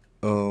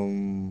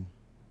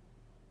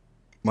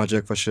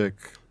 Majek Fashek,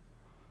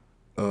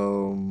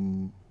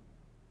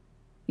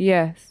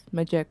 Yes,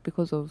 Majek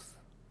because of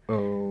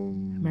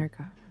um,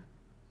 America.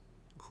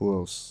 who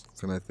else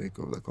can I think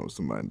of that comes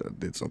to mind that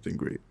did something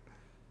great?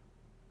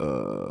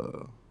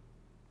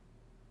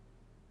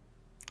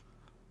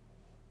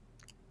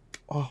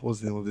 What's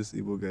the name of this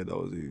Igbo guy that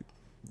was a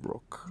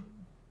rock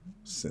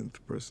synth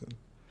person?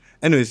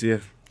 Anyways, yeah.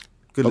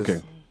 Good Okay.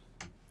 list.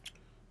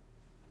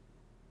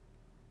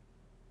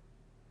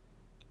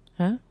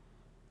 Huh?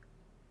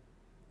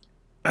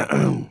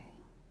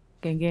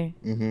 Gang gang.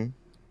 Mm-hmm.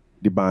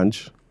 The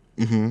Banj.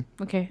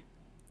 Mm-hmm. Okay.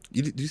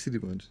 Did you see the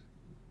bunch?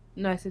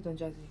 No, I sit on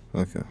Jazzy.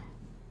 Okay.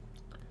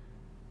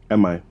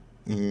 MI.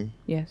 Mm-hmm.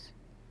 Yes.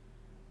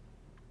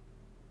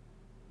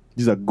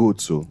 These are good,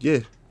 so Yeah.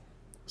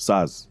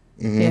 SARS.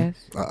 Mm-hmm.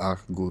 Yes.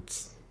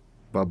 Goats.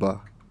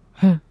 Baba.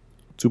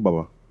 Two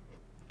Baba.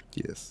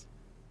 Yes.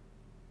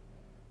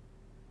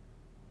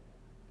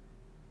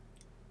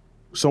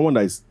 Someone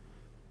that is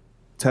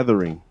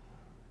tethering,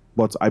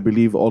 but I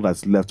believe all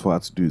that's left for her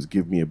to do is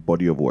give me a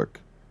body of work.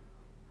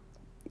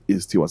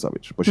 Is Tiwa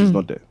Savage, but she's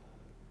not there.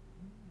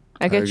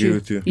 I get agree you.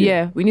 with you.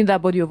 Yeah, we need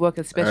that body of work,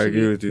 I especially.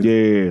 agree with you.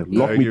 Yeah. I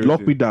Lock agree with lock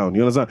you. me down.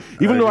 You understand?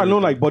 Even though I agree know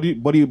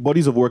with like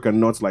bodies of work are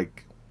not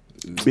like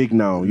big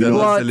now. You They're know,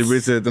 not What?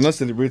 celebrated. They're not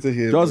celebrated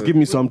here. just but- give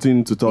me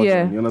something to touch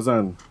Yeah. on. You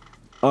understand?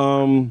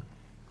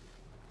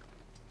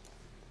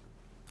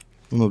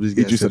 One of these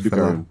guys Idris said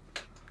fella. Abdulkarim.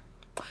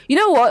 You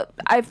know what?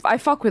 I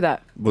fuck with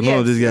that. But none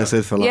of these guys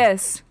said fella.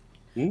 Yes.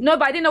 No,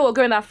 but I didn't know we're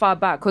going that far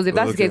back because if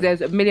that's Okay. the case,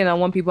 there's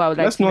 1,000,001 people I would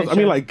like Let's to not. I mention.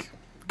 mean, like,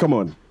 come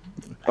on.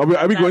 Are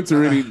we going to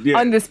really? Yeah.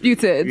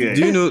 Undisputed. Yeah.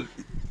 Do you know?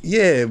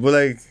 Yeah, but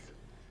like,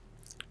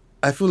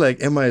 I feel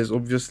like Emma is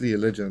obviously a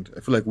legend. I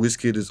feel like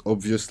Wizkid is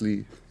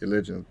obviously a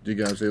legend. Do you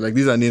get what I'm saying? Like,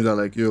 these are names that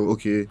like, yo,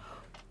 okay,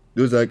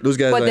 those guys.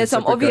 But are in there's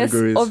some separate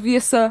categories.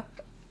 obvious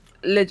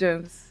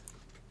legends.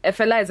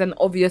 Fela is an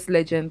obvious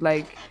legend.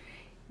 Like,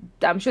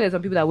 I'm sure there's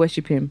some people that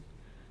worship him.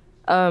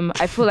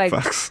 I feel like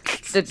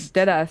Facts.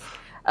 dead ass.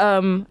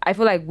 I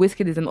feel like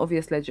Wizkid is an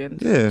obvious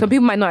legend. Yeah. Some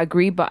people might not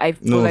agree, but I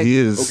feel No, like he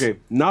is. Okay.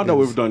 Now that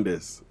Yes. we've done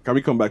this, can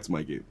we come back to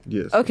my game?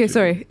 Yes. Okay,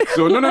 sorry.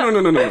 So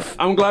no.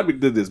 I'm glad we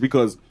did this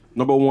because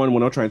number one, we're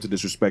not trying to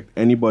disrespect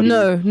anybody.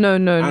 No. And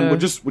no. we're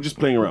just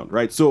playing around,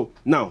 right? So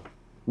now,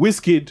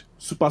 Wizkid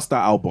Superstar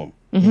album,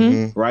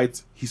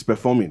 right? He's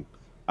performing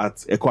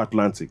at Echo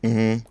Atlantic,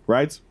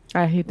 right?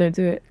 Don't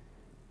do it.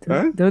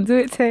 Huh? Don't do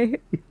it, Tay.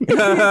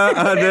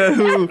 And then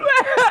who?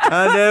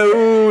 And then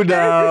who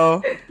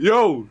now?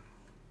 Yo,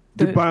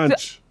 the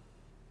Banj,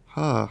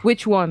 Ah,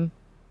 Which one?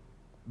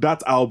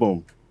 that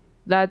album,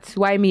 That's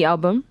Why Me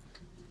album.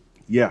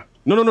 yeah.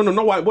 No.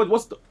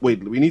 What's the?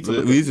 Wait, we need to. we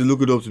Look need to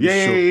look it up to be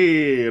yeah, sure.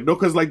 yeah. No,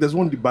 because like there's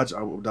one the Banj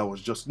album that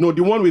was just the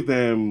one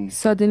with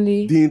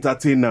Suddenly. the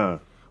Entertainer,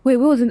 Wait,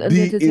 what was it?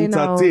 the Entertainer?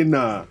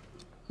 Entertainer.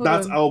 Hold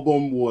That on.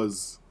 album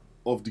was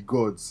of the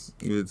gods.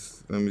 Wait,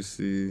 let me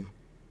see.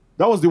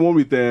 That was the one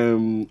with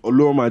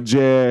Olorma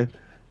J.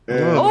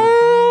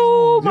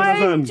 Oh You my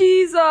understand?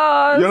 Jesus!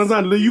 You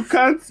understand? Like,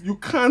 you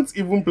can't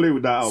even play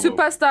with that album.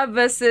 Superstar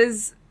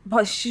versus.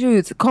 But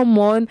shoot, come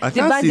on. I The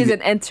can't band see is the-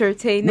 an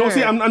entertainer. No,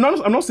 see, I'm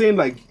not saying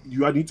like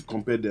you need to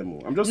compare them.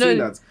 I'm just No. saying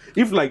that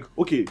if like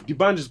okay, the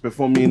band is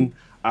performing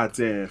at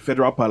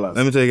Federal Palace.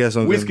 Let me tell you guys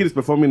something. Wizkid is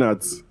performing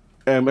at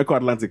Echo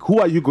Atlantic. Who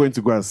are you going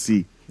to go and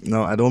see?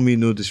 No, I don't mean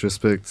no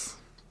disrespect.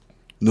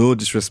 No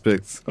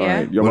disrespect. Yeah.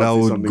 Alright, you're But about I to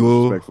say would something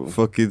go disrespectful.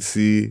 fucking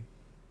see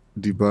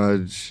the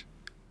badge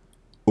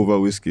over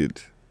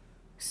Wizkid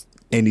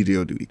any day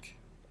of the week.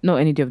 Not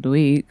any day of the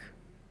week.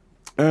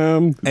 Do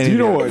you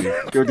know what?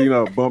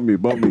 Yodina, bump me.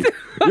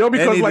 Yo,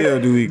 because Any like day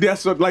of the week.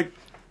 there's like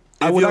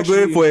I If would you're actually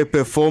going for a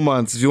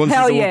performance, if you want to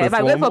Hell see someone yeah! If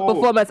I'm going perform, for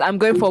performance, I'm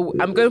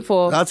going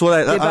for. that's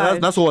what the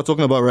band. that's what we're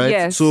talking about, right?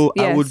 Yes, So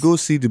I yes. would go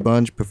see the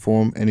band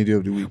perform any day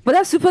of the week. But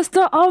that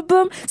Superstar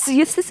album, so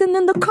you're sitting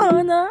in the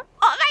corner.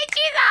 Oh my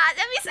Jesus!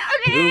 Let me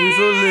It'll be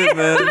so lit,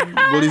 man.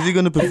 But is he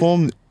gonna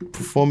perform?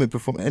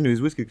 Anyways,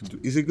 Wizkid can do.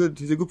 He's a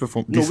good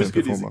performer. no, Decent Wizkid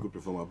is a performer. good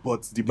performer,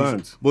 but the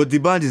band. But the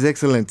band is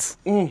excellent.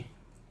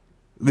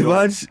 The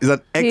band is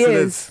an He excellent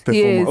is,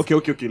 he is.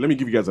 performer. Okay. Let me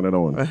give you guys another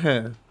one.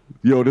 Uh-huh.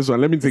 Yo, this one.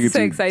 Let me take it So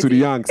to exciting. the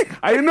Yanks.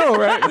 I know,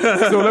 right?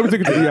 So let me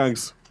take it to the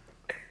Yanks.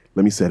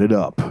 Let me set it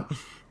up.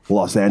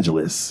 Los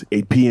Angeles,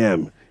 8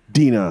 p.m.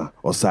 Dina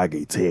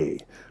Osage Tay.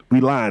 We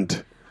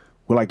land.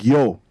 We're like,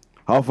 yo,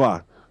 how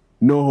far?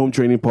 No home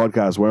training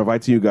podcast. We're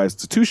inviting you guys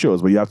to 2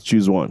 shows, but you have to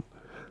choose one.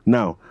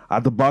 Now,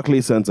 at the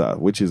Barclays Center,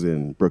 which is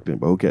in Brooklyn,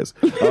 but who cares?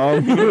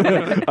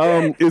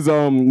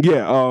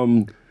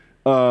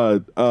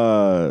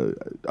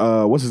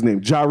 What's his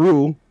name? Ja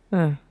Rule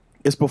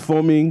is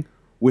performing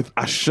with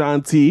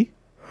Ashanti,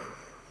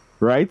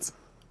 right?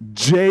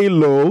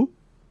 J-Lo,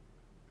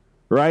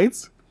 right?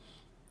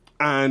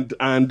 and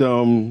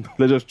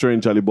let's just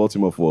train Charlie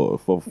Baltimore for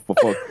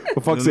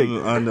fuck's sake.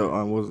 I know.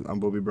 I'm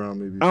Bobby Brown,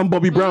 maybe. I'm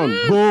Bobby Brown.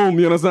 Boom,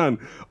 you understand?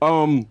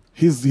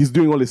 He's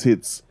doing all his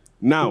hits.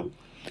 Now,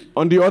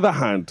 on the other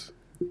hand,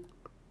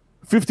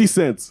 50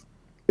 Cent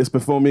is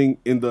performing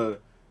in the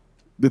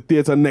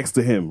theater next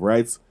to him,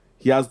 right?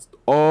 He has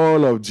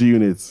all of G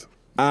Unit.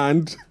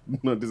 And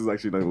no, this is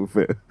actually not even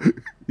fair.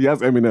 He has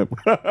Eminem.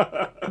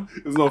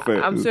 It's not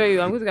fair. I'm sorry,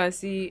 I'm going to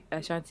see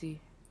Ashanti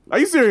Are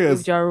you serious?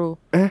 with Ja Rule.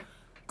 Eh?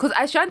 Because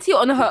Ashanti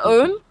on her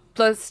own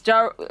plus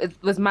it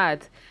was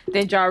mad.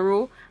 Then Ja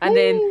Rule and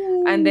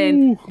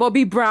then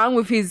Bobby Brown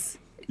with his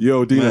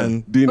Yo,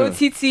 Man. Dina.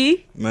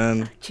 OTT.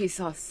 Man,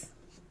 Jesus.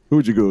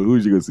 Who'd you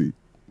go see?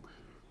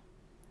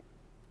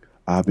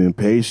 I've been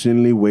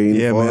patiently waiting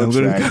yeah, for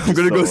man. I'm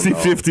gonna go see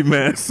 50,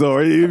 man.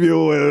 Sorry if you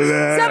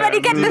will. Somebody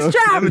get the Let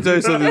strap. me tell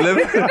you something.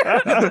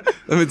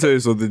 Let me tell you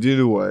something. Do you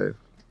know why?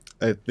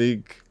 I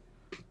think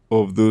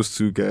of those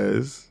two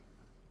guys,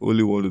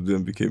 only one of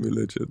them became a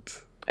legend.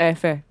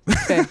 Fair.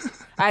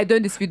 I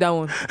don't dispute that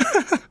one.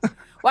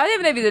 Well, I don't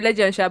even know if he's a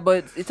legend, Sha,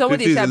 but it's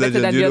somebody 50 is a better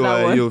legend. than Do you the know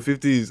other why? one. Yo,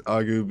 50 is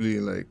arguably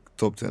in like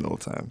top 10 all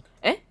time.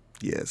 Eh?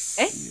 Yes.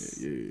 Eh?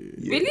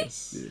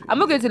 Yes. Really? I'm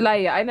not going to lie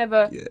here. I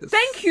never. Yes.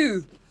 Thank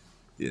you.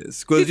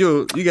 Yes. Because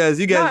you guys.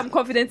 Now I'm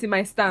confident in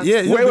my stance.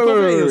 Yeah,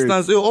 Wait.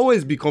 stance. You'll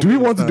always be Do confident.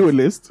 we want to do a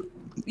list?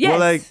 Yes. Well,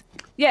 like,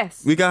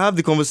 yes. we can have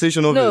the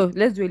conversation of No, it.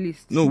 let's do a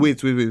list. No, wait.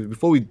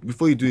 Before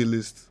you do a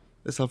list,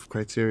 let's have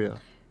criteria.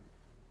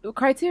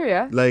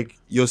 Criteria? Like,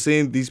 you're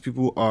saying these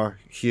people are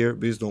here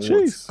based on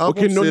Jeez. what?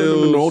 Okay, no.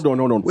 Hold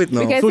on. Wait, no.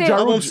 We can So say Ja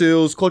Rule- Album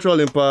sales, cultural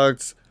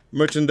impacts,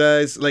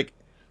 merchandise, like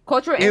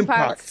cultural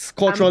impacts, impact,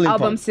 cultural and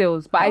album impact.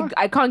 sales, but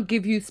I can't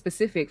give you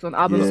specifics on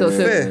album Yeah. sales.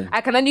 So Fair.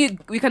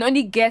 we can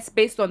only guess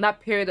based on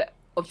that period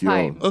of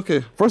time.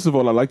 okay. First of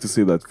all, I'd like to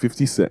say that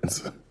 50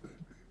 Cent.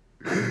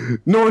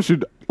 No one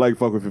should like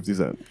fuck with 50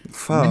 Cent.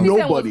 Fam. 50 Cent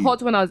Nobody. was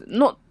hot when I was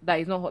not that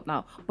he's not hot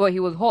now, but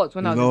he was hot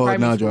when I was No, in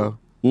primary nah, school,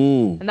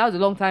 Joe. and that was a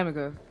long time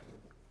ago.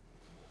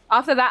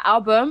 After that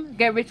album,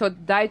 Get Rich or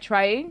Die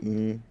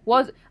Trying,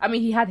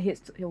 he had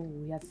hits. He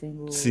had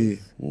singles. See.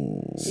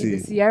 The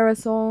Sierra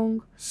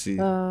song, See.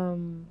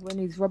 when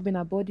he's rubbing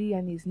her body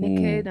and he's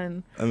naked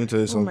and Let me tell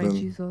you oh my something.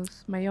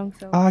 Jesus, my young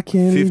self. I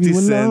can't 50 leave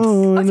you Cent.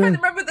 alone. I'm trying to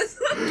remember this.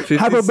 50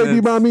 Have a baby,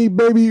 Cent. mommy,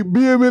 baby,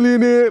 be a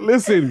millionaire.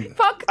 Listen,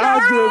 Fuck I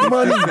that. get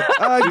money.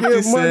 I 50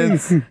 get money.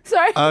 Cent.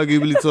 Sorry.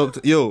 Arguably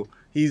top. Yo,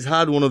 he's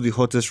had one of the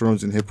hottest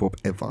runs in hip hop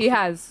ever. He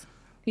has.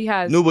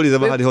 Nobody's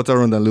ever had a hotter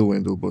run than Lil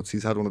Wayne though, but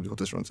he's had one of the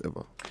hottest runs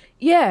ever.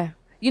 Yeah.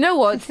 You know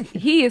what?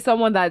 He is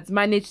someone that's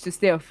managed to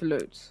stay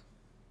afloat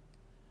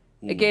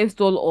against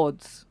all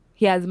odds.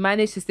 He has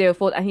managed to stay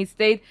afloat and he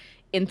stayed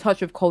in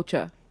touch with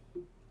culture.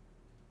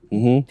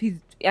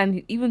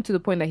 And even to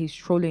the point that he's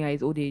trolling at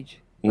his old age.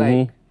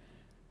 Like,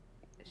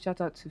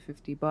 shout out to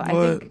 50. But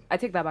I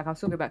take that back. I'll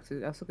still go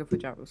for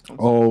Ja Rule's concert.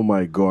 Oh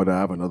my God, I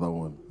have another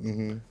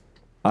one.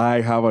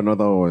 I have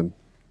another one.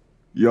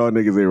 Y'all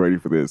niggas ain't ready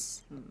for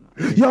this.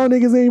 Y'all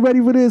niggas ain't ready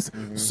for this.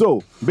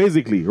 So,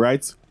 basically,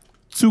 right?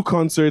 2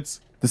 concerts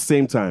the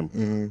same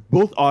time.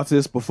 Both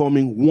artists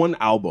performing one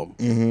album.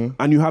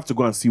 And you have to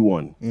go and see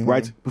one,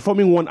 right?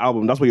 Performing one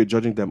album, that's what you're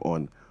judging them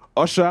on.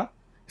 Usher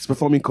is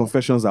performing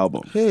Confessions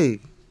album. Hey.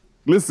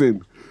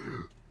 Listen,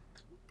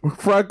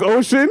 Frank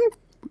Ocean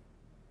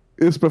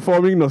is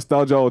performing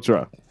Nostalgia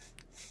Ultra.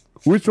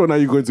 Which one are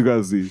you going to go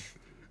and see?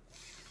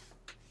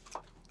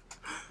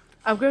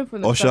 I'm going for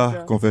Usher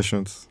Nostalgia.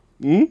 Confessions.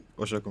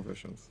 Usher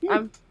Confessions. I'm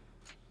Man,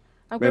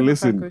 going for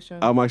listen, Frank Ocean.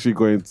 I'm actually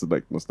going to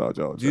like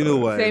Nostalgia Ultra. Do you know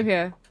why? Same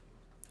here.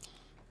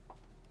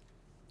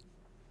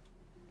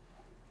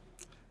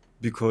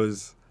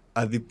 Because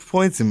at the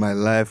point in my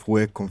life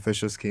where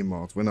Confessions came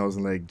out, when I was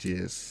in like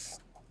GS3,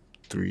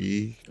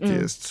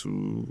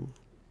 GS2,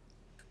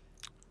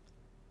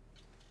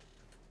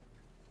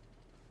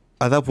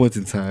 at that point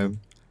in time,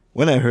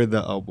 when I heard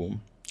that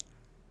album,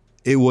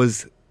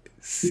 that's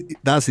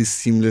a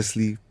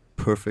seamlessly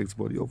perfect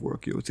body of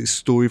work, yo. It's a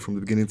story from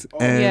the beginning to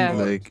end. yeah.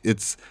 Like,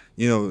 it's,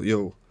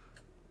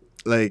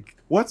 like,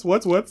 What?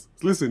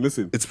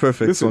 Listen. it's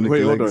perfect. Listen, sonically,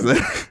 wait, hold like,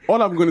 on.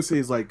 All I'm going to say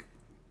is like,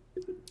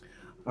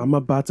 I'm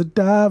about to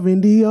dive in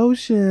the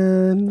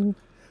ocean.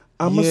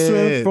 I'm a Yeah.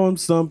 swim from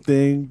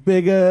something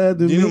bigger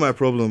than Do you me. know my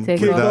problem?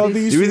 Take with off that?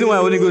 these The reason why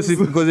I wouldn't go shoes. see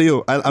because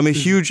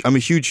I'm a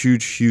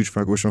huge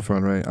Frank Ocean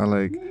fan, right? And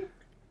like,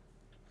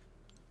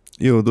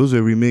 those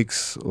are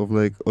remakes of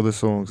like other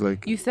songs.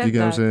 Like, You said get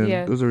what I'm that, saying?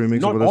 yeah. Those are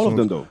remakes Not of other all songs.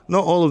 of them though.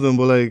 Not all of them,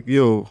 but like,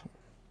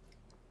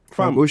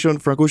 Frank Ocean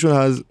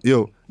has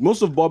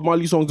Most of Bob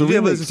Marley songs are Did you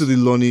ever remixes. listen to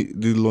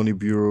the Lonnie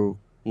Bureau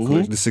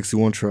collection, the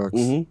 61 tracks?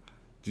 Did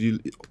you?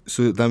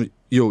 So that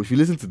if you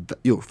listen to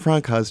that,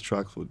 Frank has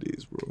tracks for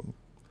days, bro.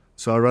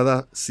 So I'd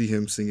rather see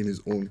him singing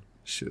his own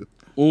shit.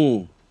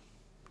 Thank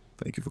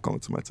you for coming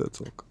to my TED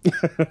Talk.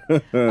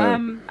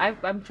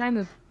 I'm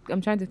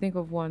trying to think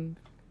of one.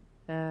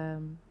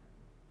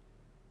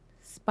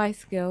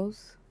 Spice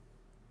Girls.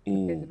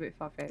 It's a bit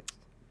far fetched.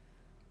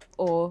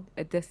 Or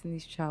a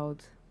Destiny's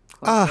Child.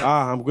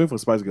 I'm going for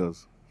Spice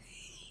Girls.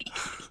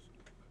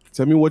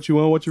 Tell me what you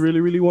want, what you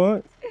really, really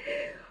want.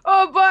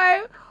 Oh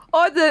boy.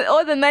 All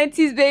the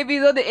 90s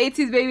babies, all the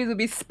 80s babies will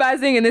be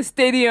spazzing in the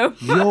stadium.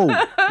 Yo,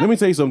 let me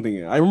tell you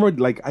something. I remember,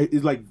 like,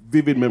 it's like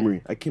vivid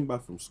memory. I came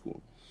back from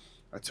school.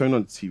 I turned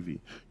on the TV.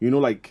 You know,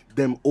 like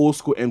them old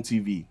school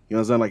MTV. You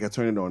understand? Like I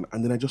turned it on,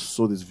 and then I just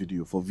saw this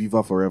video for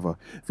Viva Forever.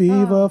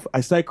 Viva.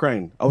 I started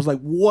crying. I was like,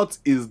 "What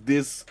is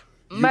this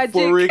Magic.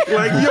 euphoric?"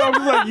 Like, yo, I'm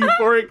just like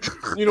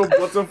euphoric. You know,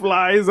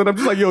 butterflies, and I'm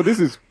just like, "Yo, this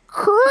is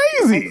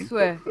crazy, I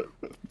swear.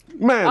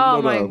 man."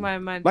 Oh but,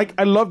 my. Like,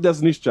 I love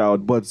Destiny's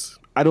Child, but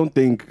I don't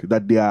think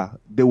that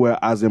they were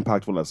as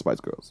impactful as Spice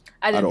Girls.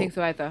 I at didn't all. think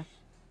so either.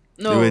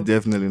 They No. were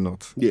definitely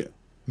not. Yeah,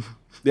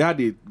 they had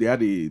a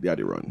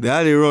run. They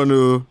had a run,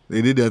 oh.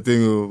 They did their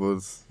thing, oh,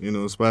 but you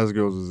know, Spice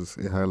Girls was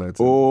a highlight. It's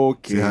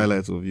Okay. a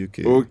highlight of UK.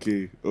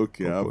 Okay. I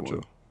have culture.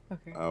 one.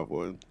 Okay. I have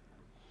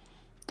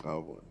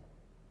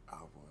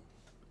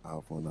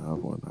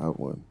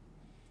one.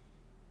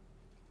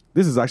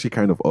 This is actually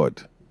kind of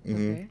odd.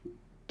 Okay.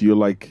 Do y'all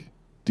like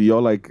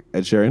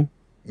Ed Sheeran?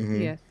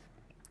 Yes.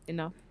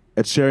 Enough.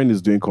 Ed Sheeran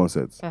is doing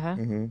concerts Uh-huh.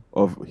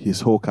 of his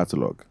whole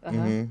catalog.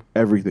 Uh-huh.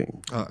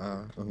 Everything.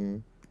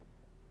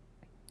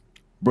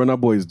 Burna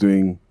Boy is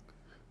doing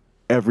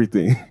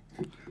everything.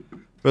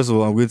 First of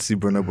all, I'm going to see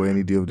Burna Boy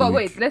any day of the But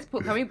week. wait,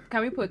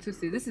 can we put it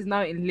two? This is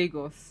now in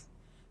Lagos.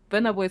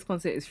 Burna Boy's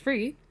concert is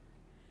free,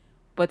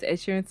 but Ed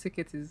Sheeran's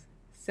ticket is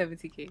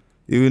 70k.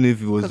 Even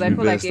if it was 'Cause I feel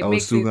like reversed, it I was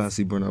makes still it- going to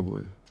see Burna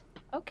Boy.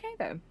 Okay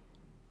then.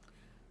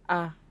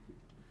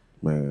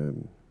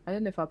 Man. I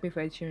don't know if I'll pay for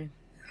Ed Sheeran.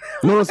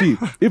 No, see,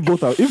 if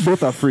both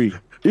are free.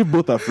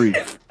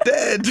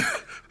 Dead!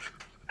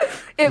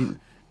 If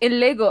in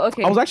Lagos,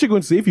 okay. I was actually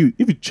going to say if you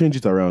change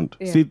it around,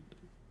 Yeah. say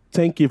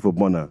 10k for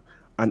Burna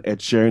and Ed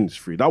Sheeran is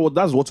free.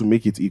 That's what to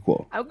make it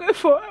equal. I'm going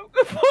for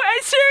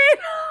Ed Sheeran.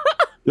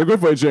 You're going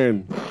for Ed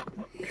Sheeran.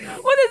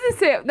 What does it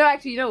say? No,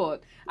 actually, you know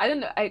what? I don't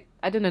know. I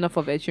don't know enough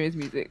of Ed Sheeran's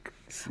music,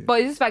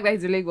 but it's just the fact that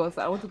he's in Lagos.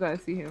 I want to go and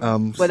see him.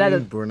 But that Seeing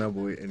does, Burna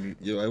Boy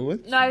I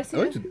went. No, I've seen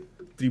I went it. to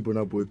 3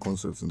 Burna Boy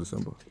concerts in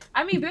December.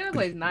 I mean, Burna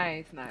Boy is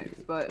nice,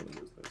 but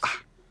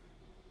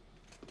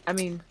I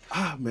mean,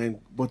 Man,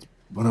 but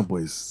Burna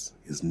Boy is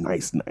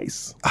nice.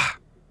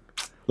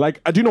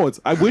 Like, do you know what?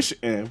 I wish,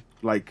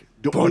 like,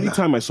 the only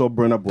time I saw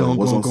Burna Boy Don't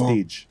was go, on go.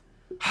 stage.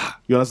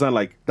 You understand?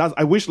 Like,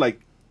 I wish, like,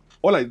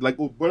 all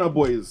Burna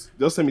Boy is,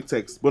 just send me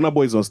text. Burna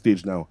Boy is on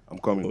stage now. I'm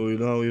coming. Oh, you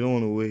don't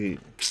want to wait.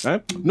 Eh?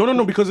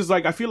 No, because it's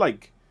like, I feel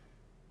like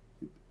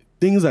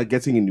things are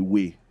getting in the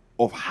way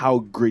of how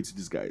great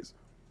this guy is.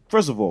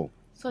 First of all,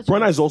 Such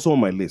Burna a- is also on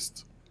my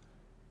list.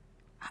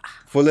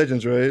 For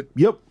Legends, right?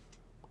 Yep.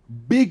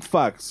 Big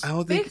facts. I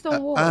don't think. Based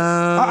on what?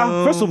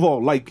 First of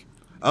all, like,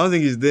 I don't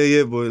think he's there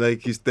yet, but like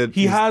he's dead.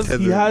 he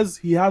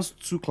has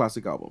 2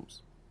 classic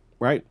albums,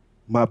 right?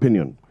 My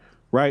opinion,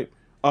 right?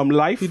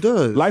 Life. He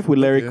does. Life with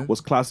Lyric Okay.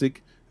 was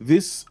classic.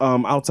 This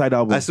Outside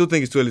album. I still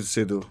think it's too early to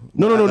say though.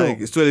 No. Like,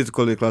 it's too early to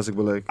call it a classic,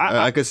 but like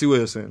I can see what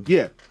you're saying.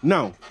 Yeah.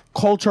 Now,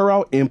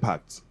 cultural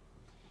impact.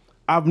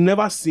 I've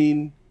never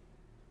seen.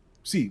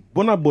 See,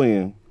 Burna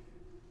Boy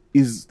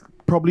is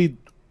probably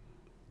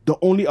the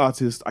only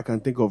artist I can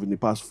think of in the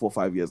past 4 or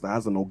 5 years that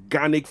has an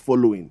organic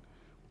following.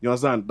 You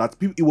understand? That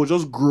people, it was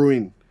just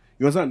growing.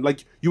 You understand?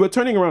 Like, you were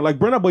turning around. Like,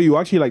 Burna Boy, you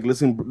actually like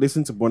listen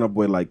to Burna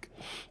Boy. Like,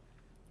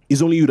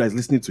 it's only you that is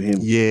listening to him.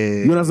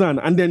 Yeah. You understand?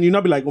 And then you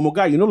not be like, oh my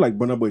God, you know, like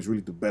Burna Boy is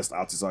really the best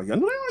artist out here.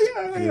 And I'm like,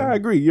 oh, yeah, I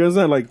agree. You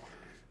understand? Like,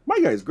 my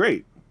guy is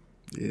great.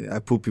 Yeah, I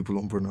put people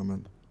on Burna,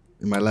 man.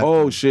 In my life.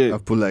 Oh, shit.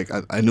 I've put like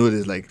I know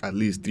there's like at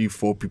least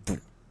 3-4 people.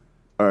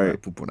 All I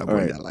right. put Burna All Boy in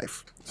right. their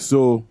life.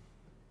 So,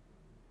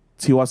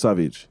 Tiwa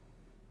Savage.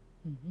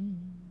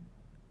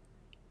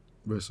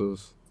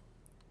 Versus.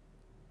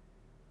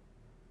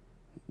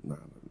 No.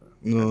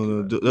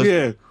 No. Just,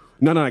 Yeah.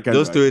 No, I can't.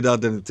 just do throw it. it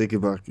out there and take it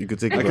back. You can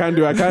take it I back. can't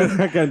do it.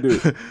 I can't do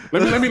it.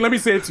 Let me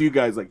say it to you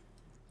guys. Like,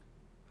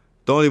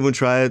 Don't even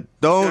try it.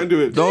 Can't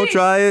do it. Don't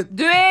try it.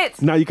 do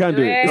it. no, you can't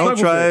do it. It's Don't not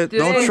try fair. it. Do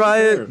Don't it. try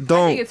Fair. it. I think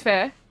Don't. it's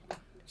fair.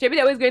 Maybe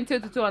they're always going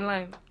 2-2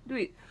 online. Do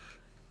it.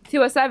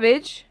 Tiwa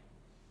Savage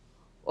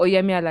or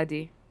Yemi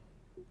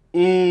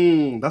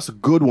Alade? That's a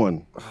good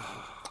one.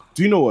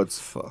 Do you know what?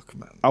 Fuck,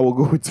 man. I will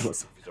go with Tiwa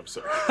Savage. I'm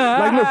sorry.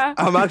 Like, look,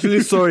 I'm actually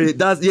sorry.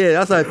 That's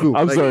how I feel.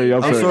 I'm sorry,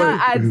 I'm I'm sorry. sorry.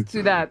 Now add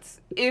to that,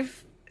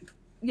 if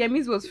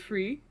Yemi's was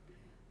free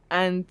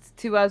and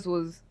Tiwa's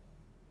was,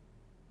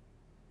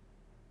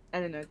 I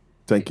don't know,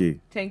 10K.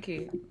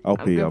 10k. I'll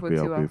I'm pay going for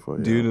Tiwa. for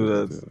it. Do you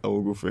know that I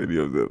will go for any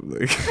of them?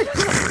 Like,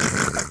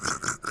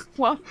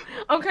 Well,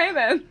 okay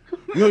then.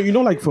 You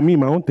know, like for me,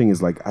 my own thing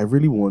is like I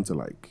really want to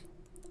like.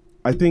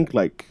 I think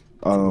like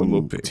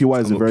not paying. Tiwa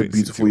is I'm a not very paying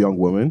beautiful Tiwa. young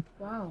woman.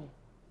 Wow.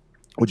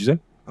 What'd you say?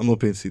 I'm not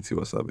paying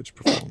Tiwa Savage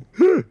perform.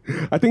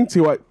 I think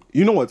Tiwa.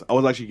 You know what? I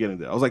was actually getting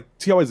there. I was like,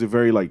 Tiwa is a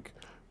very like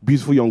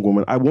beautiful young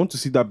woman. I want to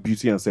see that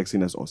beauty and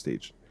sexiness on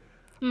stage.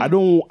 I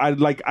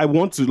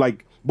want to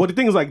like. But the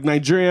thing is, like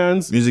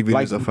Nigerians, Music videos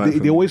like, are fine for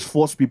they me. always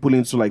force people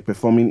into like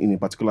performing in a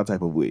particular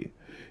type of way.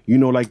 You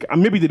know, like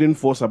and maybe they didn't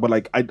force her, but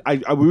like I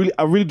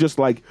really just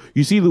like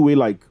you see the way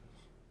like.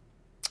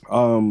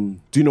 Do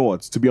you know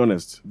what? To be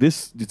honest, the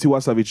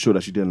Tiwa Savage show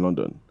that she did in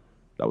London,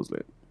 that was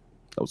lit.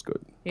 That was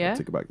good. Yeah? I'll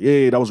take it back.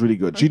 Yeah, that was really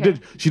good. She Okay.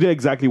 did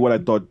exactly what I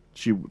thought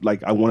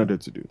I wanted her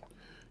to do.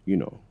 You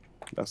know,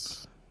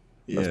 that's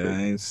Yeah, big.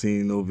 I ain't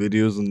seen no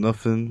videos or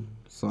nothing.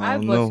 So I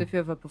I've don't watched know. a few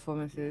of her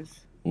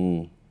performances.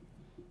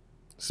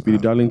 Speedy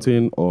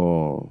Darlington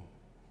or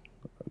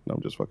no,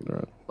 I'm just fucking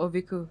around. Or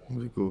Viku.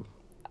 Really cool.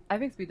 I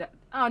think Speed.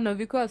 Oh no,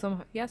 Viku has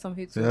some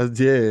hits. too.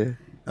 Yeah.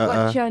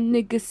 What your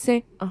niggas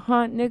say?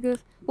 Niggas.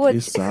 What?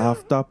 It's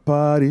after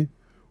party.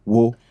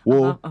 Whoa,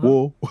 whoa,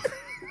 whoa.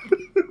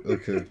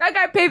 Okay. That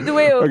guy paved the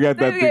way. I got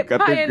that thing,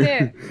 I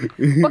think.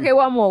 Pioneer. Okay,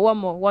 one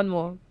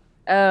more.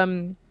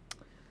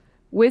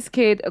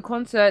 Wizkid, a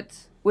concert.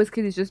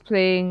 Wizkid is just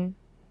playing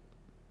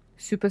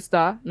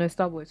Superstar. No,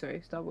 Starboy.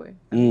 Sorry,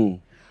 Starboy.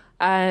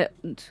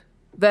 And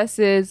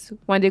versus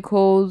when they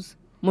calls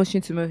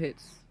Motion to Mo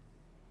Hits.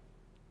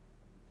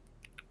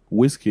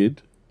 Wizkid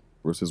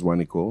versus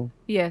Waniko.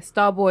 Yeah,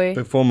 Starboy.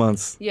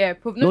 Performance. Yeah,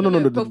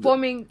 No,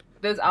 performing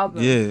those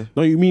albums. Yeah.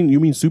 No, you mean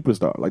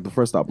Superstar, like the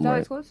first album, Is that what right?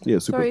 it's called? Yeah,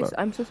 Sorry, Superstar.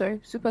 I'm so sorry.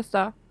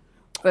 Superstar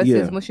versus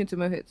Yeah. Motion to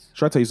Mo Hits.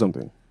 Should I tell you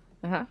something?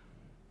 Uh-huh.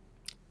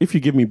 If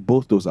you give me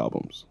both those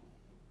albums,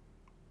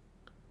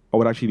 I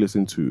would actually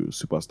listen to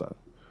Superstar.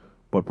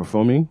 But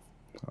performing,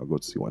 I'll go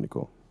to see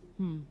Waniko.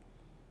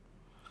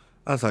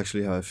 That's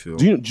actually how I feel.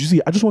 Do you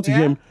see? I just want to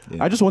hear him.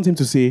 Yeah. I just want him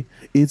to say,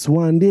 "It's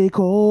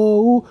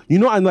Waniko." You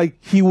know, and like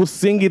he will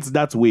sing it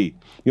that way.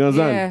 You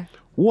understand? Yeah.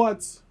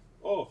 What?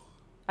 Oh.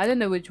 I don't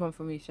know which one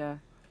for me, Sha.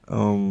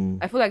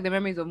 I feel like the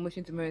memories of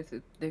Motion to Mo Hits,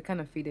 they kind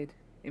of faded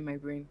in my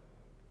brain.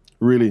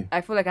 Really?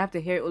 I feel like I have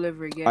to hear it all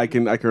over again. I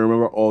can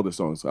remember all the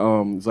songs.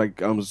 It's like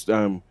what's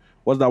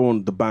that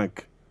one? The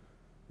Bank.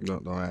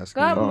 Don't ask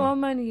Got me. more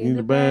money In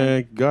the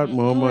bank, got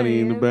more money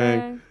in the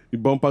bank. You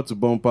bumper to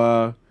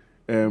bumper.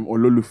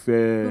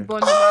 Ololufe.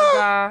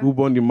 Bondimaga. Who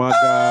born the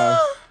maga?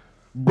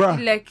 Bruh.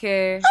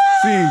 Leke.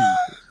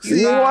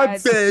 See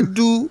what?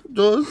 Do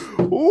just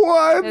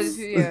What?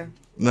 Yeah.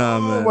 nah,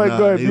 man. my nah.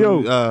 God,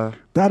 You- yo.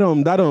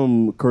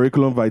 That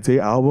Curriculum Vitae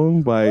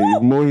album by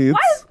Mohit. Why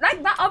is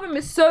like that album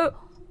is so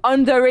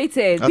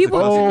underrated? That's a People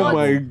classic do Oh not.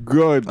 my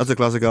god. That's a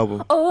classic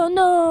album. Oh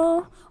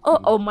no.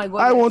 Oh my god.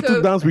 I want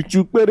to dance with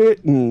you, Pere.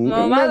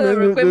 No,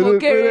 man,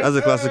 That's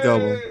a classic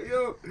album.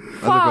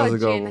 classic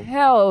Fucking album.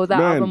 hell, that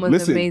Man, album was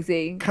listen,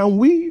 amazing. Can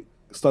we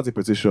start a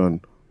petition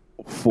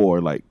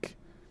for like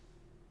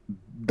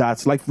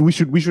that's like we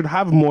should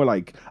have more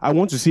like I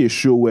want to see a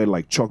show where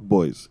like Chalk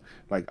Boys,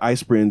 like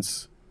Ice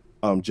Prince,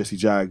 Jesse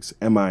Jags,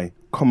 MI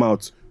come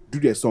out, do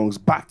their songs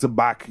back to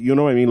back, you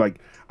know what I mean? Like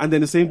and then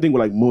the same thing with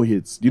like Mo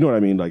Hits. You know what I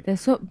mean? Like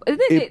There's so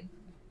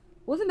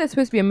wasn't there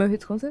supposed to be a Mo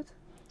Hits concert?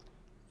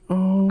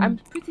 I'm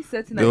pretty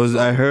certain There was.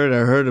 I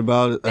heard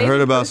about it. I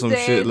heard about some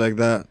David shit like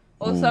that.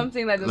 or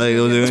something like that. Like, it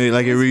was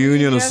like a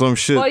reunion or some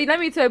shit. Well, let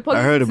me tell you,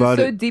 I heard politics about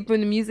is so it. deep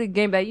in the music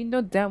game that you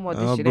know damn well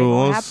this shit ain't Bro,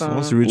 gonna once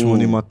happen. you reach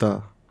money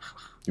matter.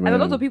 And a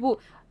lot of people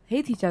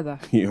hate each other.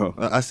 yo,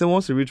 I said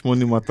once you reach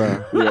money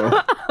matter.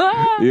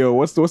 yo,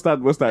 what's that?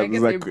 I It's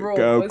guess like they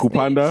bro, what's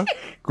Kupanda.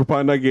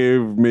 Kupanda gave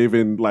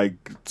Maven like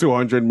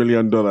 $200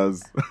 million.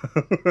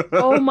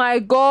 Oh my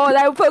god,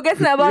 I'm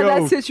forgetting about Yo,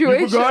 that you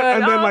situation. forgot?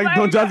 And then Oh like my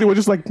Don God. Jazzy was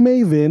just like,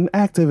 Maven,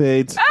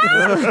 activate.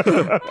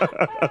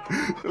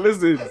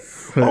 Listen.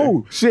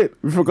 Oh shit,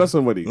 we forgot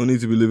somebody. No need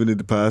to be living in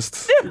the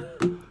past.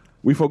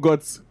 We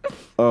forgot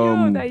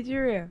Yo,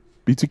 Nigeria.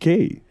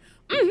 B2K.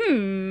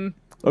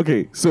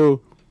 Okay,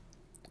 so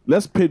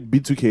let's pit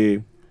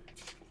B2K.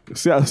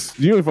 See,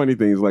 you know the funny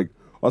thing is like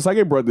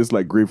Osage brought this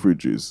like grapefruit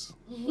juice,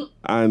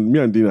 and me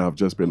and Dina have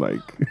just been like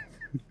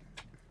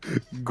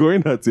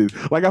going at it.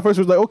 Like at first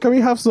she was like, "Oh, can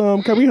we have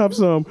some? Can we have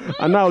some?"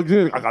 And now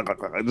just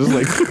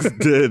like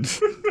Dead.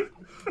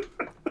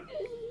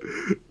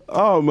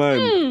 oh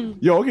man,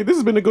 yo, okay, this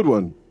has been a good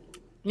one.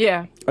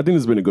 Yeah, I think this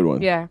has been a good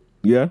one. yeah,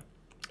 Yeah.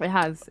 it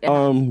has.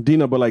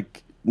 Dina, but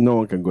like no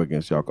one can go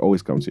against Shark.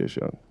 Always come to your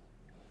show.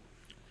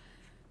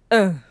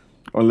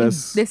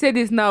 Unless They say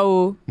this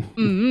now.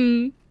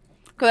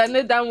 Because I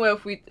know damn well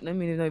if we... Let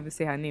me not even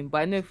say her name.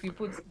 But I know if you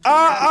put...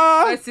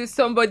 versus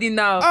somebody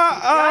now.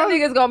 Y'all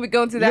niggas gonna be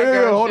going to that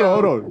girl hold show.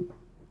 on, hold on.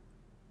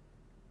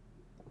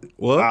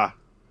 What?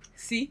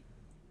 See?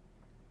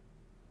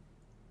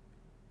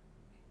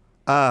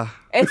 Ah.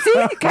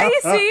 See? Can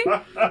you see?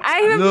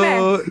 I even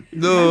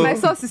No. my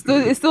sauce is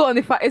still on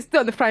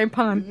the frying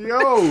pan.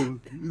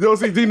 Yo,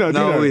 see, Dina,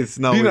 Now Dina, wait,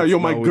 now Dina, wait, you're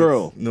my now wait.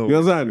 girl. No, you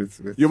understand?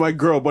 wait. You're my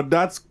girl, but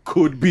that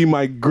could be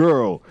my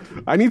girl.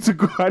 I need to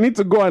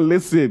go and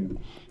listen.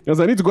 Because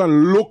I need to go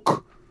and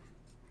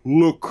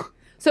look.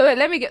 So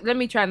let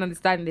me try and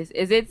understand this.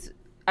 Is it?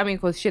 I mean,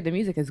 because shit, the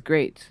music is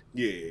great.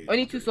 Yeah.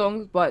 Only 2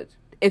 songs, but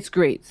it's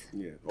great.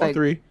 Yeah. All Like-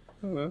 3.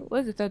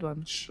 Where's the third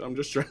one? Shh, I'm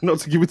just trying not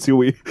to give it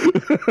away.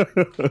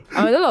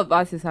 I mean, a lot of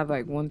artists have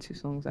like 1-2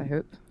 songs. I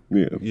hope.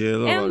 Yeah. Yeah,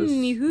 no,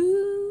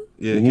 Anywho,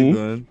 yeah, keep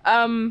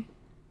going.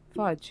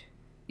 fudge.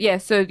 Yeah,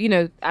 so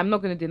I'm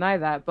not gonna deny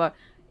that, but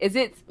is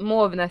it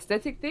more of an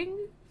aesthetic thing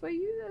for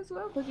you as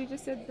well? Because you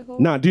just said the whole.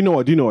 Nah, do you know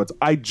what?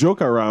 I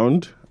joke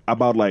around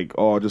about like,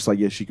 oh, just like,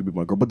 yeah, she could be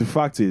my girl. But the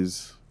fact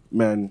is,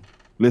 man,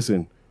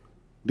 listen,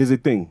 there's a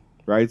thing,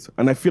 right?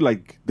 And I feel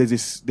like there's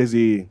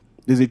a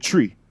There's a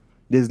tree.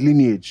 There's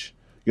lineage.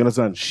 You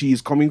understand? She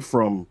is coming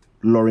from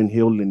Lauryn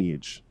Hill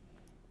lineage.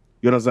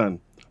 You understand?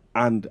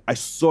 And I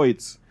saw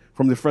it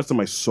from the first time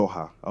I saw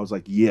her. I was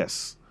like,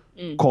 yes,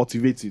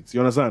 cultivate it. You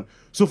understand?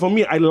 So for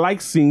me, I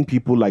like seeing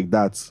people like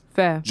that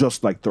Fair.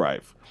 just like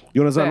thrive.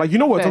 You understand? Fair. Like, you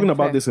know, we're Fair. talking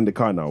about Fair. this in the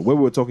car now, where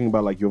we were talking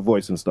about like your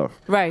voice and stuff.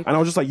 Right. And I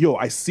was just like, yo,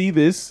 I see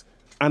this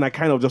and I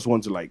kind of just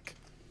want to like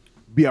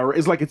be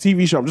it's like a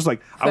TV show. I'm just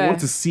like, I Fair. want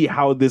to see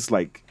how this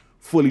like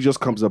fully just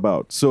comes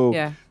about. So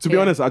Yeah. to be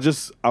Yeah. honest,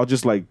 I'll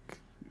just like,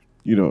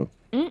 you know,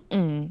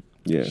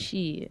 yeah.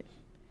 Shit.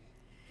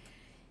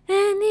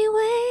 Anyway,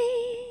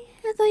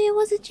 I thought you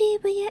was a G,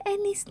 but you're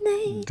any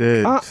snake.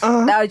 Dead.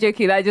 That was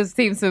joking. That just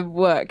seems to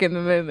work in the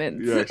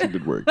moment. Yeah, actually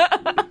did work.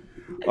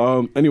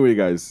 Anyway,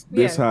 guys,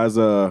 this Yeah. has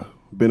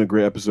been a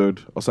great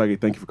episode. Osage,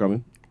 thank you for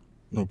coming.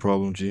 No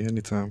problem, G.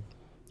 Anytime.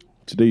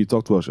 Today you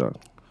talked to us, Sha.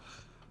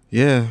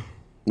 Yeah.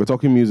 We're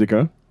talking music,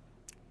 huh?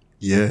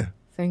 Yeah.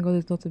 Thank God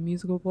it's not a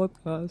musical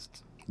podcast.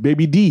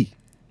 Baby D.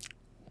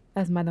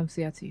 That's Madam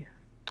Sia to you.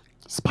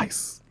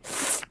 Spice.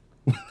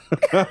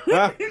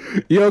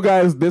 Yo,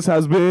 guys, this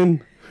has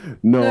been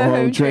No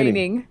Home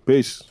Training.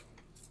 Peace.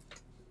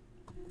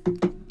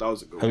 That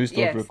was a good one. Have you stopped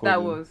Yes, recording?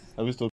 that was. Have you stopped?